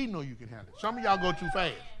when he know you can handle it. Some of y'all go too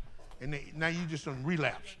fast, and now you just done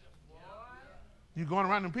relapse. You're going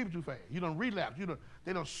around them people too fast. You done relapse.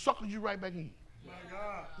 They done suckled you right back in. My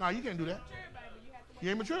God. No, you can't do that. You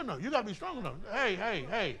ain't mature enough. You got to be strong enough.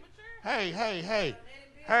 Hey.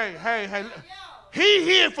 He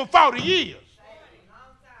here for 40 years.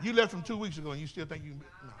 You left him 2 weeks ago, and you still think you...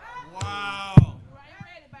 No. Wow.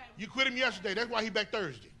 You quit him yesterday. That's why he back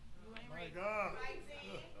Thursday. My God.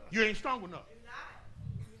 You ain't strong enough.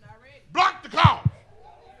 Block the call.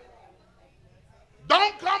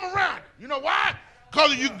 Don't come around him. You know why?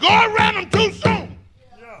 Because if you go around him too soon,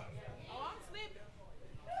 Yeah.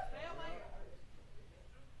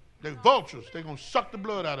 they're vultures. They're going to suck the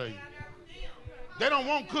blood out of you. They don't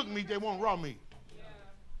want cooked meat. They want raw meat.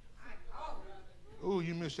 Ooh,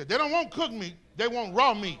 you missed that. They don't want cooked meat. They want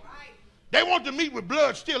raw meat. They want the meat with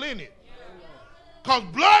blood still in it. Because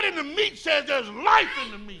blood in the meat says there's life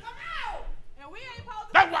in the meat.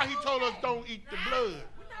 That's why he told us don't eat the blood.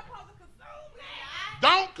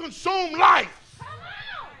 Don't consume life.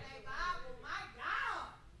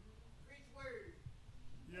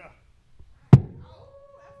 Yeah.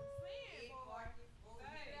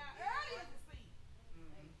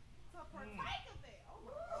 So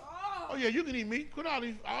Oh yeah, you can eat meat. Quit all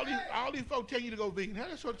these folks telling you to go vegan.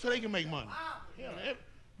 That's so they can make money. Hell,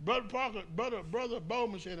 Brother Parker, brother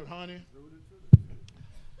Bowman said it, honey.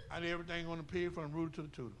 I did everything on the pig from the rooter to the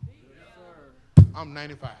tutor. I'm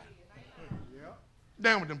 95.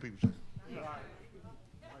 Damn what them people say.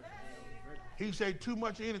 He said too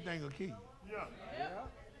much of anything will kill you.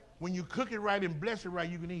 When you cook it right and bless it right,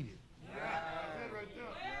 you can eat it.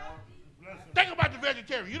 Think about the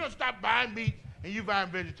vegetarian. You don't stop buying meat and you buying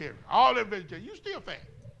vegetarian. All that vegetarian. You still fat.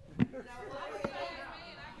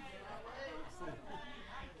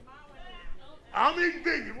 I'm eating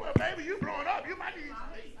vegan. Well, baby, you growing up. You might eat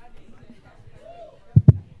some meat.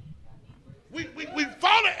 We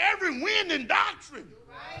follow every wind and doctrine.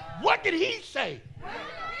 What did he say?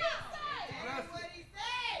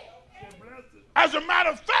 As a matter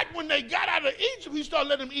of fact, when they got out of Egypt, he started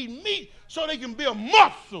letting them eat meat so they can build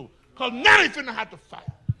muscle. Because now they finna have to fight.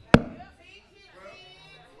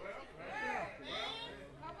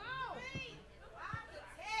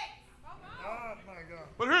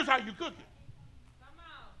 But here's how you cook it.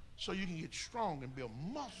 So you can get strong and build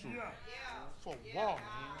muscle for war,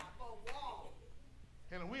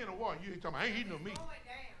 man. And we in a war, you ain't talking about, I ain't eating no meat.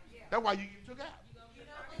 That's why you get took out.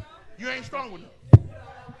 You ain't strong enough.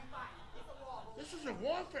 This is a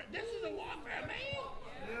warfare. This is a warfare, man.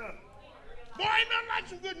 Boy, ain't nothing like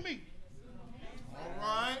some good meat. All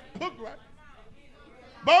right. Cooked right.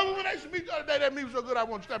 Boy, when they ate some meat the other day, that meat was so good, I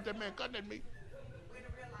want to slap that man, cut that meat.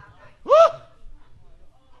 Woo!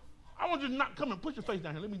 I want to just come and put your face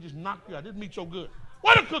down here. Let me just knock you out. This meat's so good.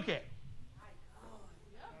 Where the cook at?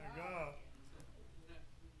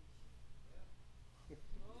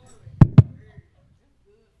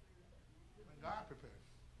 God prepared.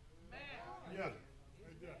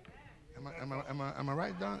 Am I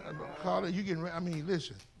right, Don? Carla, you getting ready? I mean,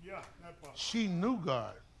 listen. She knew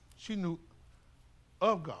God. She knew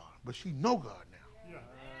of God, but she know God now.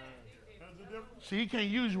 See, he can't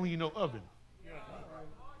use you when you know of him.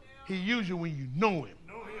 He uses you when you know him.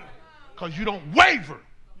 Because you don't waver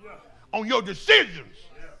on your decisions.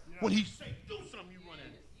 When he say do something, you run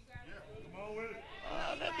at it. Come on with it.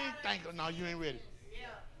 Let me think. No, you ain't ready.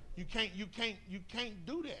 You can't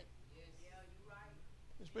do that.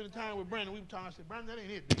 I spent time with Brandon. We were talking. I said, Brandon, that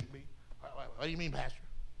ain't it, baby. What do you mean, Pastor?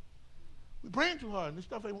 We praying too hard, and this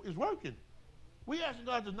stuff is working. We asking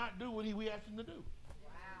God to not do what we asked him to do.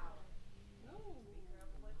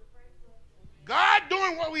 God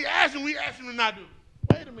doing what we ask him to not do.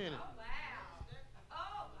 Wait a minute.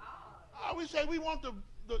 We say we want the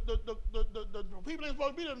people ain't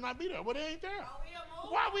supposed to be there to not be there. Well, they ain't there.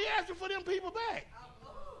 Why are we asking for them people back?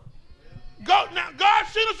 Now, God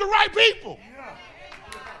sent us the right people.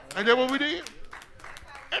 Ain't that what we did?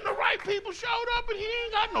 And the right people showed up and he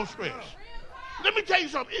ain't got no stress. Let me tell you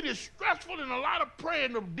something. It is stressful and a lot of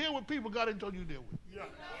praying to deal with people God ain't told you to deal with.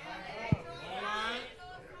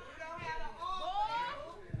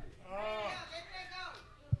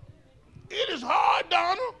 It is hard,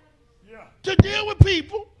 Donna, to deal with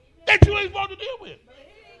people that you ain't supposed to deal with.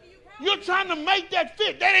 You're trying to make that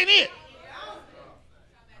fit. That ain't it.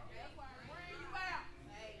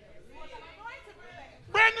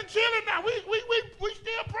 Brandon chilling now. We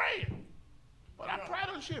still praying. But our prayer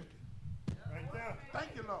done shifted.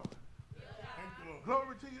 Thank you, Lord.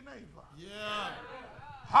 Glory to your name, Father. Yeah.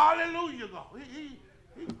 Hallelujah, God. He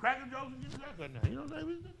cracking jokes and getting haircut now. You know what I'm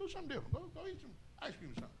saying? Do something different. Go eat some ice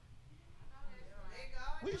cream or something.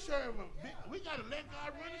 We serve we got to let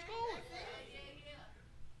God run his course.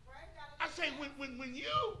 I say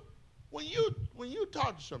when you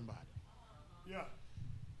talk to somebody,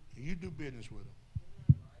 and you do business with them,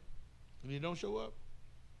 and they don't show up,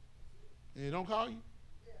 and they don't call you,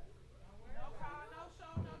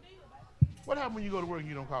 what happens when you go to work and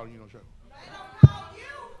you don't call and you don't show up? They don't call you.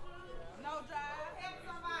 No job. Help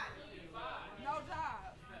somebody. No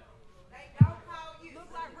job. They don't call you.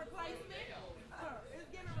 Look like replacement. It's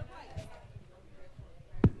getting replaced.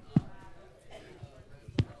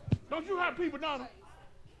 Don't you have people down there?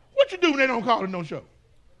 What you do when they don't call and don't show?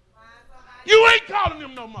 You ain't calling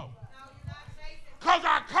them no more. Because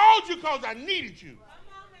I called you because I needed you.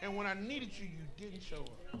 And when I needed you, you didn't show up.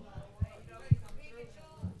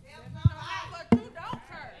 But you don't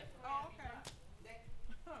care. Oh, okay.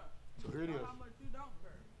 So here it is. How much you don't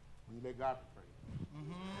care. When you let God pray.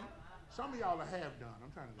 Some of y'all are half done.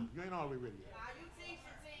 I'm trying to. You ain't all the way ready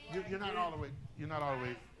yet. You're not all the way. You're not all the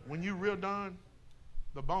way. When you real done,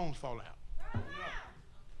 the bones fall out.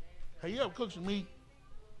 Have you ever cooked some meat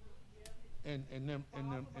and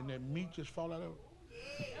that meat just fall out of it?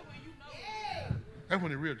 That's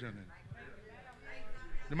when it real done.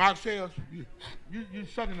 The mouth says you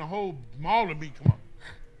sucking the whole maul of meat come up.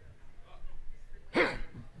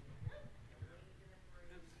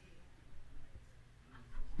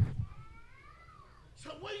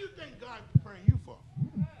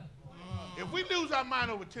 lose our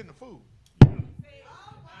mind over tender food.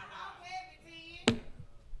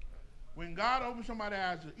 When God opens somebody's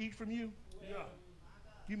eyes to eat from you,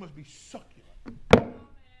 you must be succulent.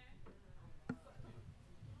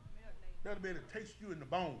 That'll be able to taste you in the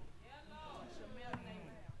bone.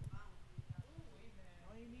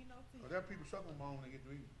 There are people sucking bone when they get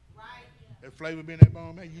to eat. Right. That flavor be in that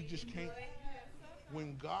bone, man, you just can't.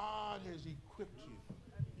 When God has equipped you.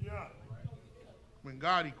 Yeah. When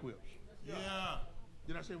God equips. Yeah.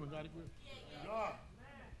 Did I say when God equips? Yeah.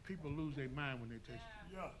 People lose their mind when they taste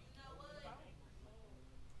it. Yeah.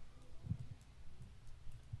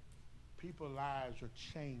 People's lives are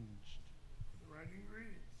changed The right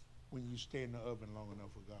ingredients. when you stay in the oven long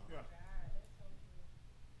enough for God. Yeah.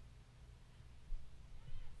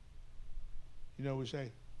 You know what we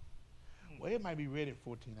say? Well, it might be ready at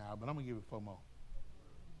 14 hours, but I'm going to give it 4 more.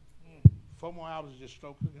 4 more hours is just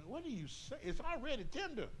slow cooking. What do you say? It's already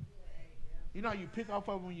tender. You know how you pick off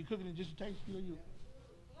of it when you're cooking it just to taste it? You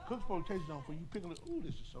cook supposed to taste it on for you. Pick it, ooh,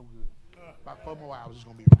 this is so good. About 4 more hours, it's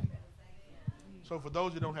going to be right. So for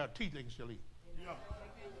those that don't have teeth, they can still eat. Yeah.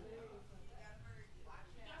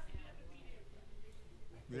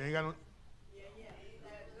 You ain't got no...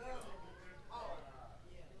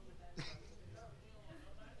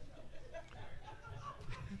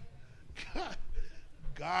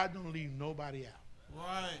 God don't leave nobody out.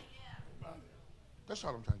 Right. That's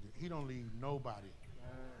all I'm trying to do. He don't leave nobody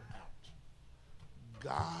out.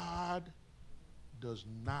 God does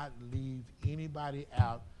not leave anybody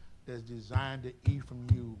out that's designed to eat from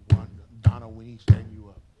you, Donna, when he stand you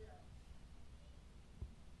up.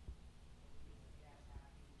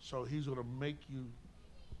 So he's going to make you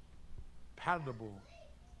palatable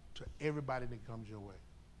to everybody that comes your way.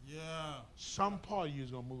 Yeah. Some part of you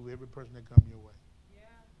is going to move every person that comes your way.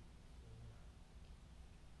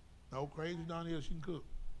 No crazy down here, she can cook.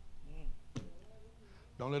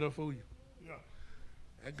 Don't let her fool you. Yeah.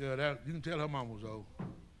 That girl, you can tell her mama was old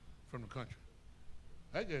from the country.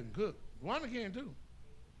 That girl can cook. Wanda can too.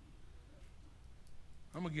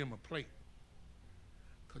 I'm gonna give them a plate.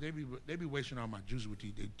 Cause they be wasting all my juices with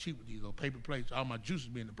these. They cheap with these little paper plates. All my juices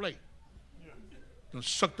be in the plate. Yeah. Done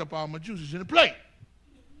sucked up all my juices in the plate.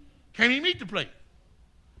 Can't even eat the plate.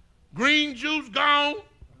 Green juice gone.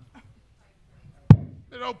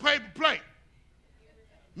 That old paper plate.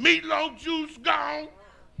 Meatloaf juice gone.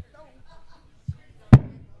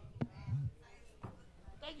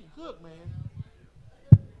 They can cook, man.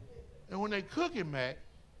 And when they cook it, Mac,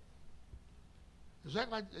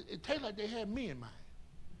 it tastes like they had me in mind.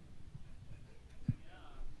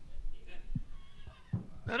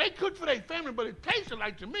 Now they cooked for their family, but it tasted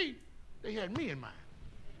like to me they had me in mind.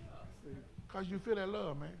 Because you feel that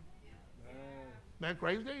love, man. That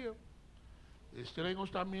crazy deal. It still ain't gonna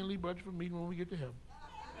stop me and Lee Budget from meeting when we get to heaven.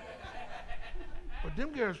 But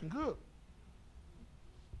them girls can cook.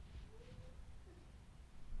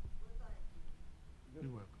 You're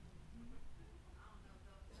welcome.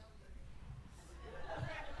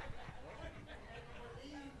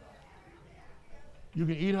 You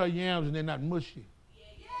can eat her yams and they're not mushy.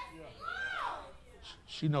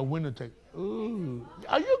 She know when to take. Ooh,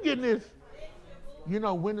 are you getting this? You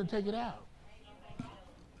know when to take it out.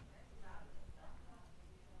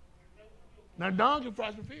 Now Don can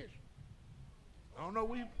fry some fish. I don't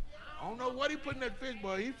know what he put in that fish,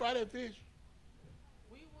 boy. He fry that fish.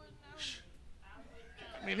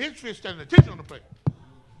 I mean, his fish standing attention on the plate.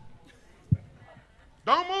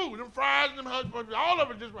 Don't move. Them fries and them husbands, all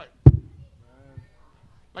of it just right.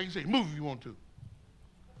 Like you say, move if you want to.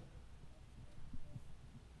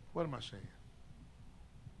 What am I saying?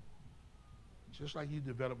 Just like you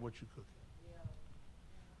develop what you cook,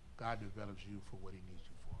 God develops you for what he needs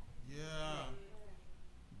you for. Yeah.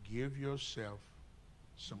 Give yourself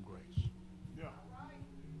some grace. Yeah.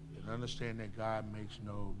 And understand that God makes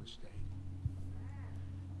no mistake.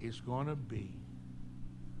 It's going to be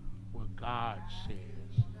what God says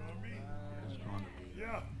it's going to be.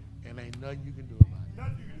 Yeah. And ain't nothing you can do about it.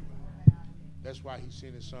 Nothing you can do about it. That's why he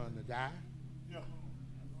sent his son to die, Yeah.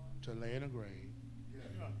 to lay in a grave,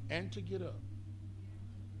 Yeah. and to get up.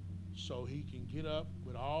 So he can get up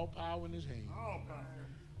with all power in his hand All power.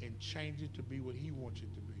 and change it to be what he wants it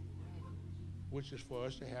to be, which is for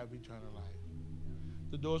us to have eternal life.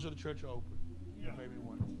 The doors of the church are open. Yeah. Maybe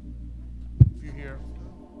one. If you're here,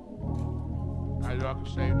 now y'all can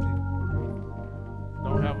save it.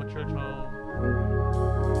 Don't have a church home.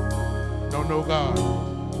 Don't know God.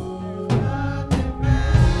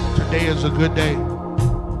 Today is a good day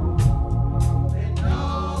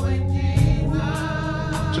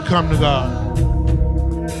to come to God.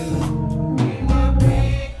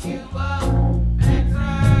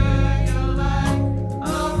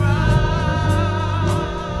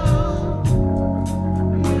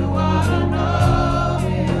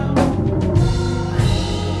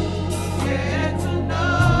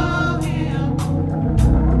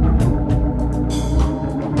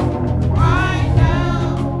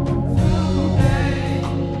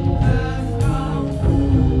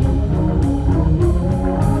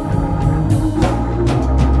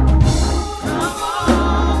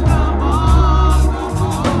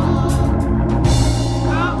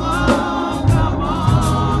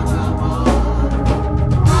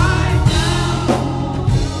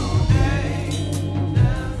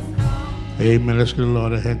 Amen. Let's give the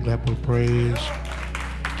Lord a hand clap of praise.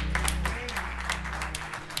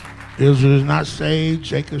 Israel is not saved,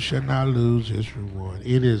 Jacob shall not lose his reward.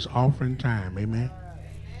 It is offering time. Amen.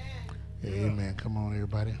 Amen. Come on,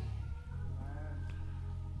 everybody.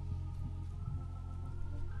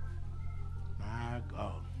 My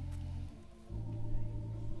God.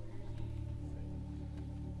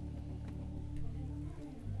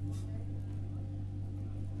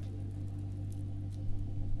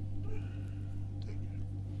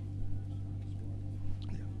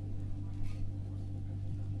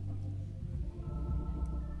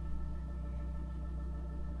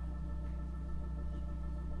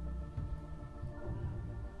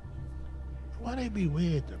 Why they be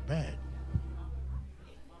way at the back?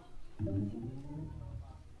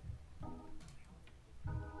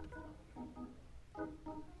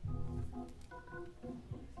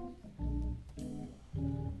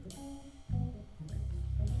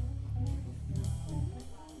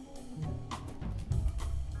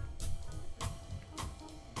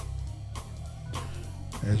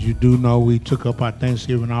 As you do know, we took up our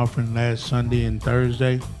Thanksgiving offering last Sunday and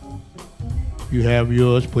Thursday. If you have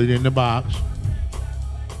yours, put it in the box.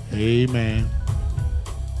 Amen.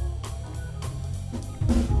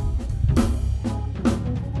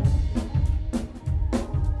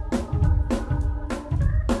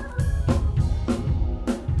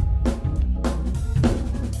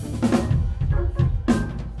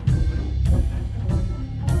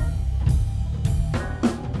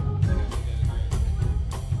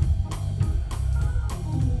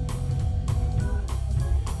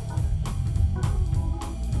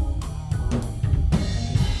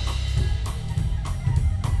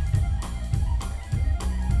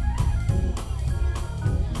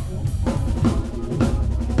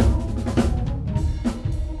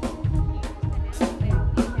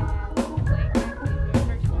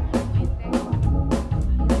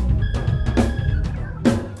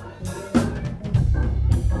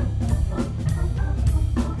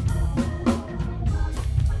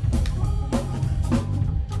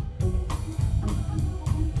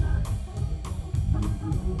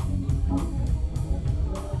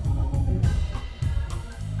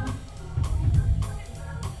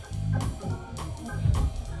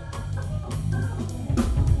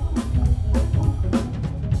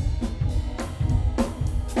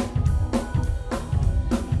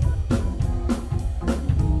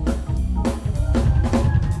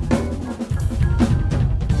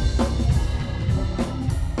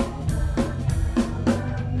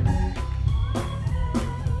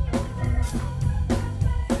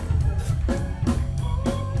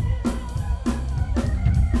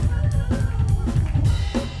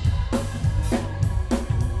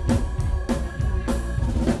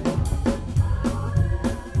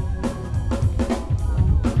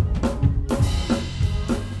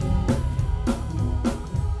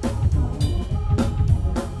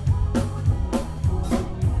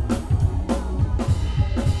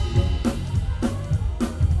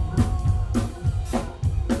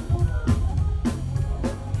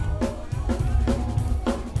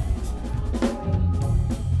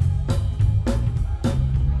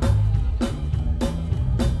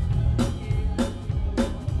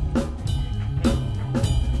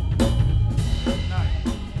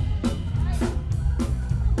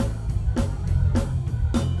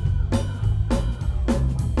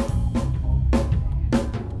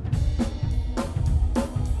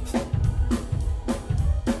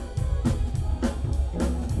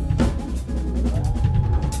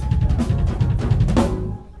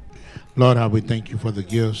 Lord, how we thank you for the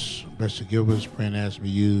gifts. Bless the givers, praying as we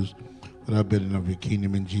use for the building of your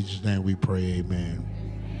kingdom. In Jesus' name we pray, amen.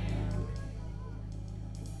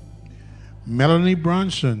 Melanie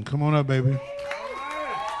Brunson, come on up, baby.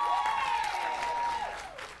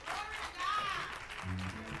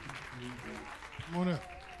 Come on up.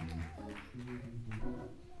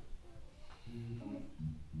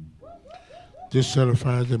 This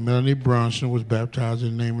certifies that Melanie Brunson was baptized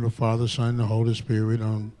in the name of the Father, Son, and the Holy Spirit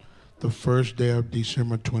on the first day of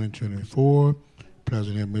December 2024,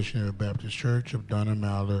 President Missionary Baptist Church of Donna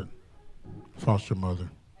Mallard, foster mother.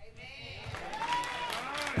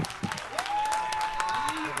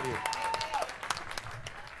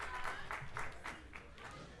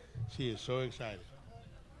 She is so excited.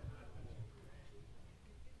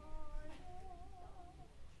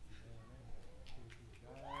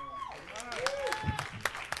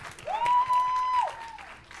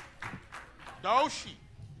 Doshi.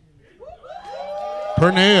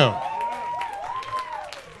 Pernell.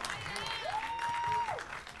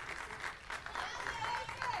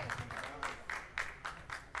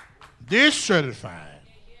 This certified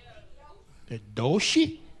that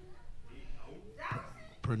Doshi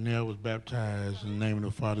Purnell was baptized in the name of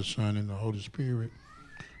the Father, Son, and the Holy Spirit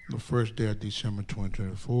the first day of December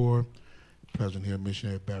 2024. Pleasant Hill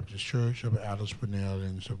Missionary Baptist Church of Alice Purnell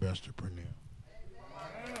and Sylvester Purnell.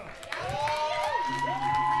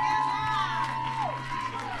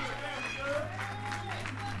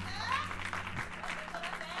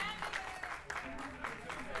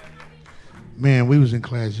 Man, we was in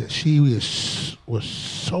class. She was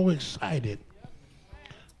so excited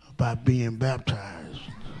about being baptized.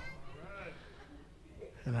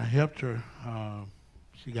 And I helped her.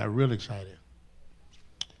 She got real excited.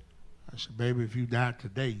 I said, baby, if you died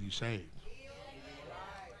today, you saved.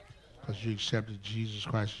 Because you accepted Jesus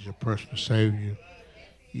Christ as your personal Savior.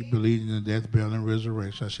 You believed in the death, burial, and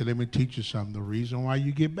resurrection. I said, let me teach you something. The reason why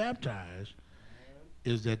you get baptized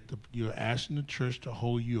is that you're asking the church to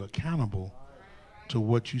hold you accountable to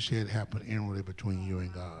what you said happened inwardly between you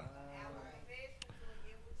and God.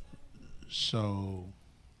 So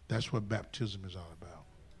that's what baptism is all about.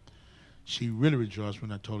 She really rejoiced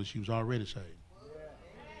when I told her she was already saved.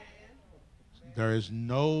 There is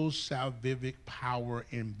no salvific power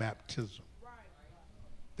in baptism.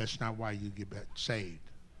 That's not why you get saved.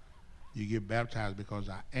 You get baptized because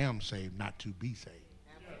I am saved, not to be saved.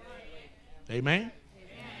 Amen?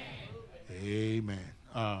 Amen.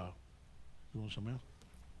 You want something else?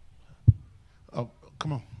 Oh,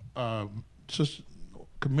 come on. Sister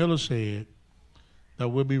Camilla said that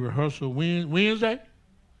will be rehearsal Wednesday.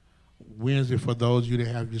 Wednesday for those of you that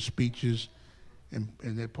have your speeches, and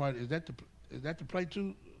that part is that the play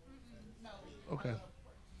too? No. Okay.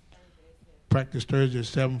 Practice Thursday at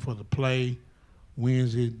 7 for the play.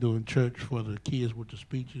 Wednesday doing church for the kids with the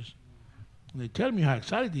speeches. And they tell me how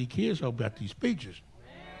excited these kids are about these speeches.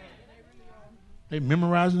 They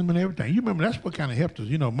memorizing them and everything. You remember that's what kind of helped us.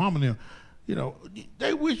 You know, Mom and them, you know,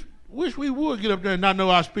 they wish we would get up there and not know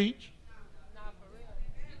our speech.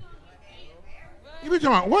 You be talking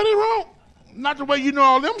about, what is wrong? Not the way you know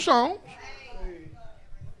all them songs.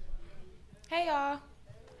 Hey, y'all.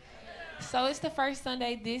 So it's the first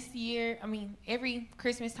Sunday this year. I mean, every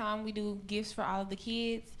Christmas time we do gifts for all of the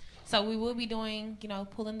kids. So we will be doing,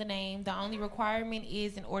 pulling the name. The only requirement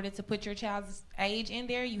is in order to put your child's age in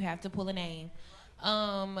there, you have to pull a name.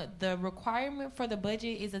 The requirement for the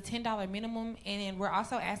budget is a $10 minimum, and then we're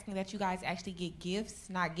also asking that you guys actually get gifts,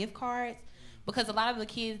 not gift cards, because a lot of the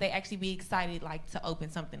kids, they actually be excited like to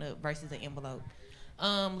open something up versus an envelope.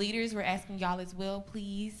 Leaders, we're asking y'all as well,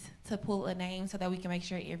 please, to pull a name so that we can make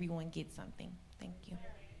sure everyone gets something. Thank you.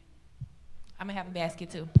 I'm gonna have a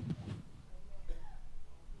basket too.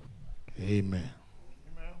 Amen.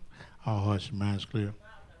 All hearts and minds clear.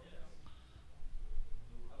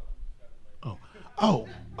 Oh,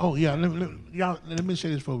 yeah. Let me say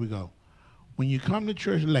this before we go. When you come to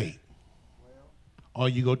church late, or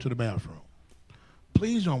you go to the bathroom,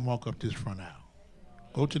 please don't walk up this front aisle.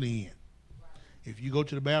 Go to the end. If you go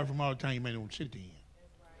to the bathroom all the time, you may not want to sit at the end.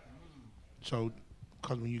 So,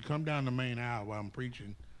 because when you come down the main aisle while I'm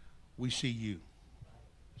preaching, we see you.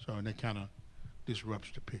 So that kind of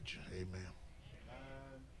disrupts the picture. Amen.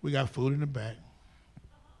 We got food in the back.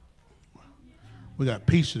 We got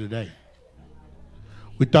pizza today.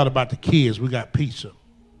 We thought about the kids. We got pizza.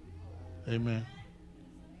 Amen.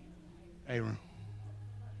 Aaron.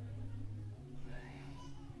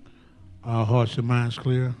 Our hearts and minds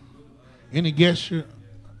clear. Any guests here?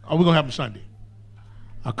 Oh, we're going to have them Sunday.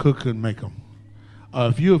 Our cook couldn't make them.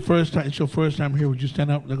 If you're it's your first time here, would you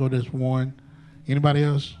stand up? There go this one. Anybody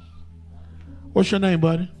else? What's your name,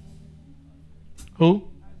 buddy? Who?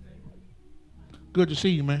 Good to see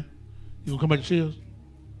you, man. You gonna come back to see us?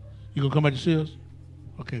 You gonna come back to see us?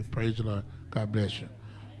 Okay, praise the Lord. God bless you.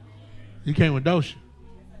 You came with Dosha.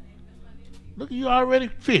 Look at you already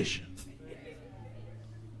fishing.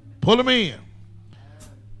 Pull them in.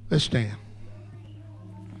 Let's stand.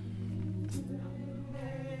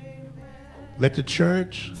 Let the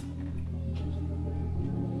church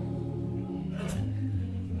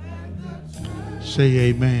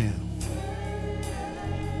say amen.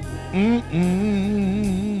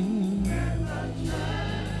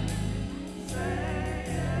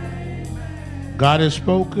 God has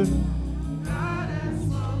spoken.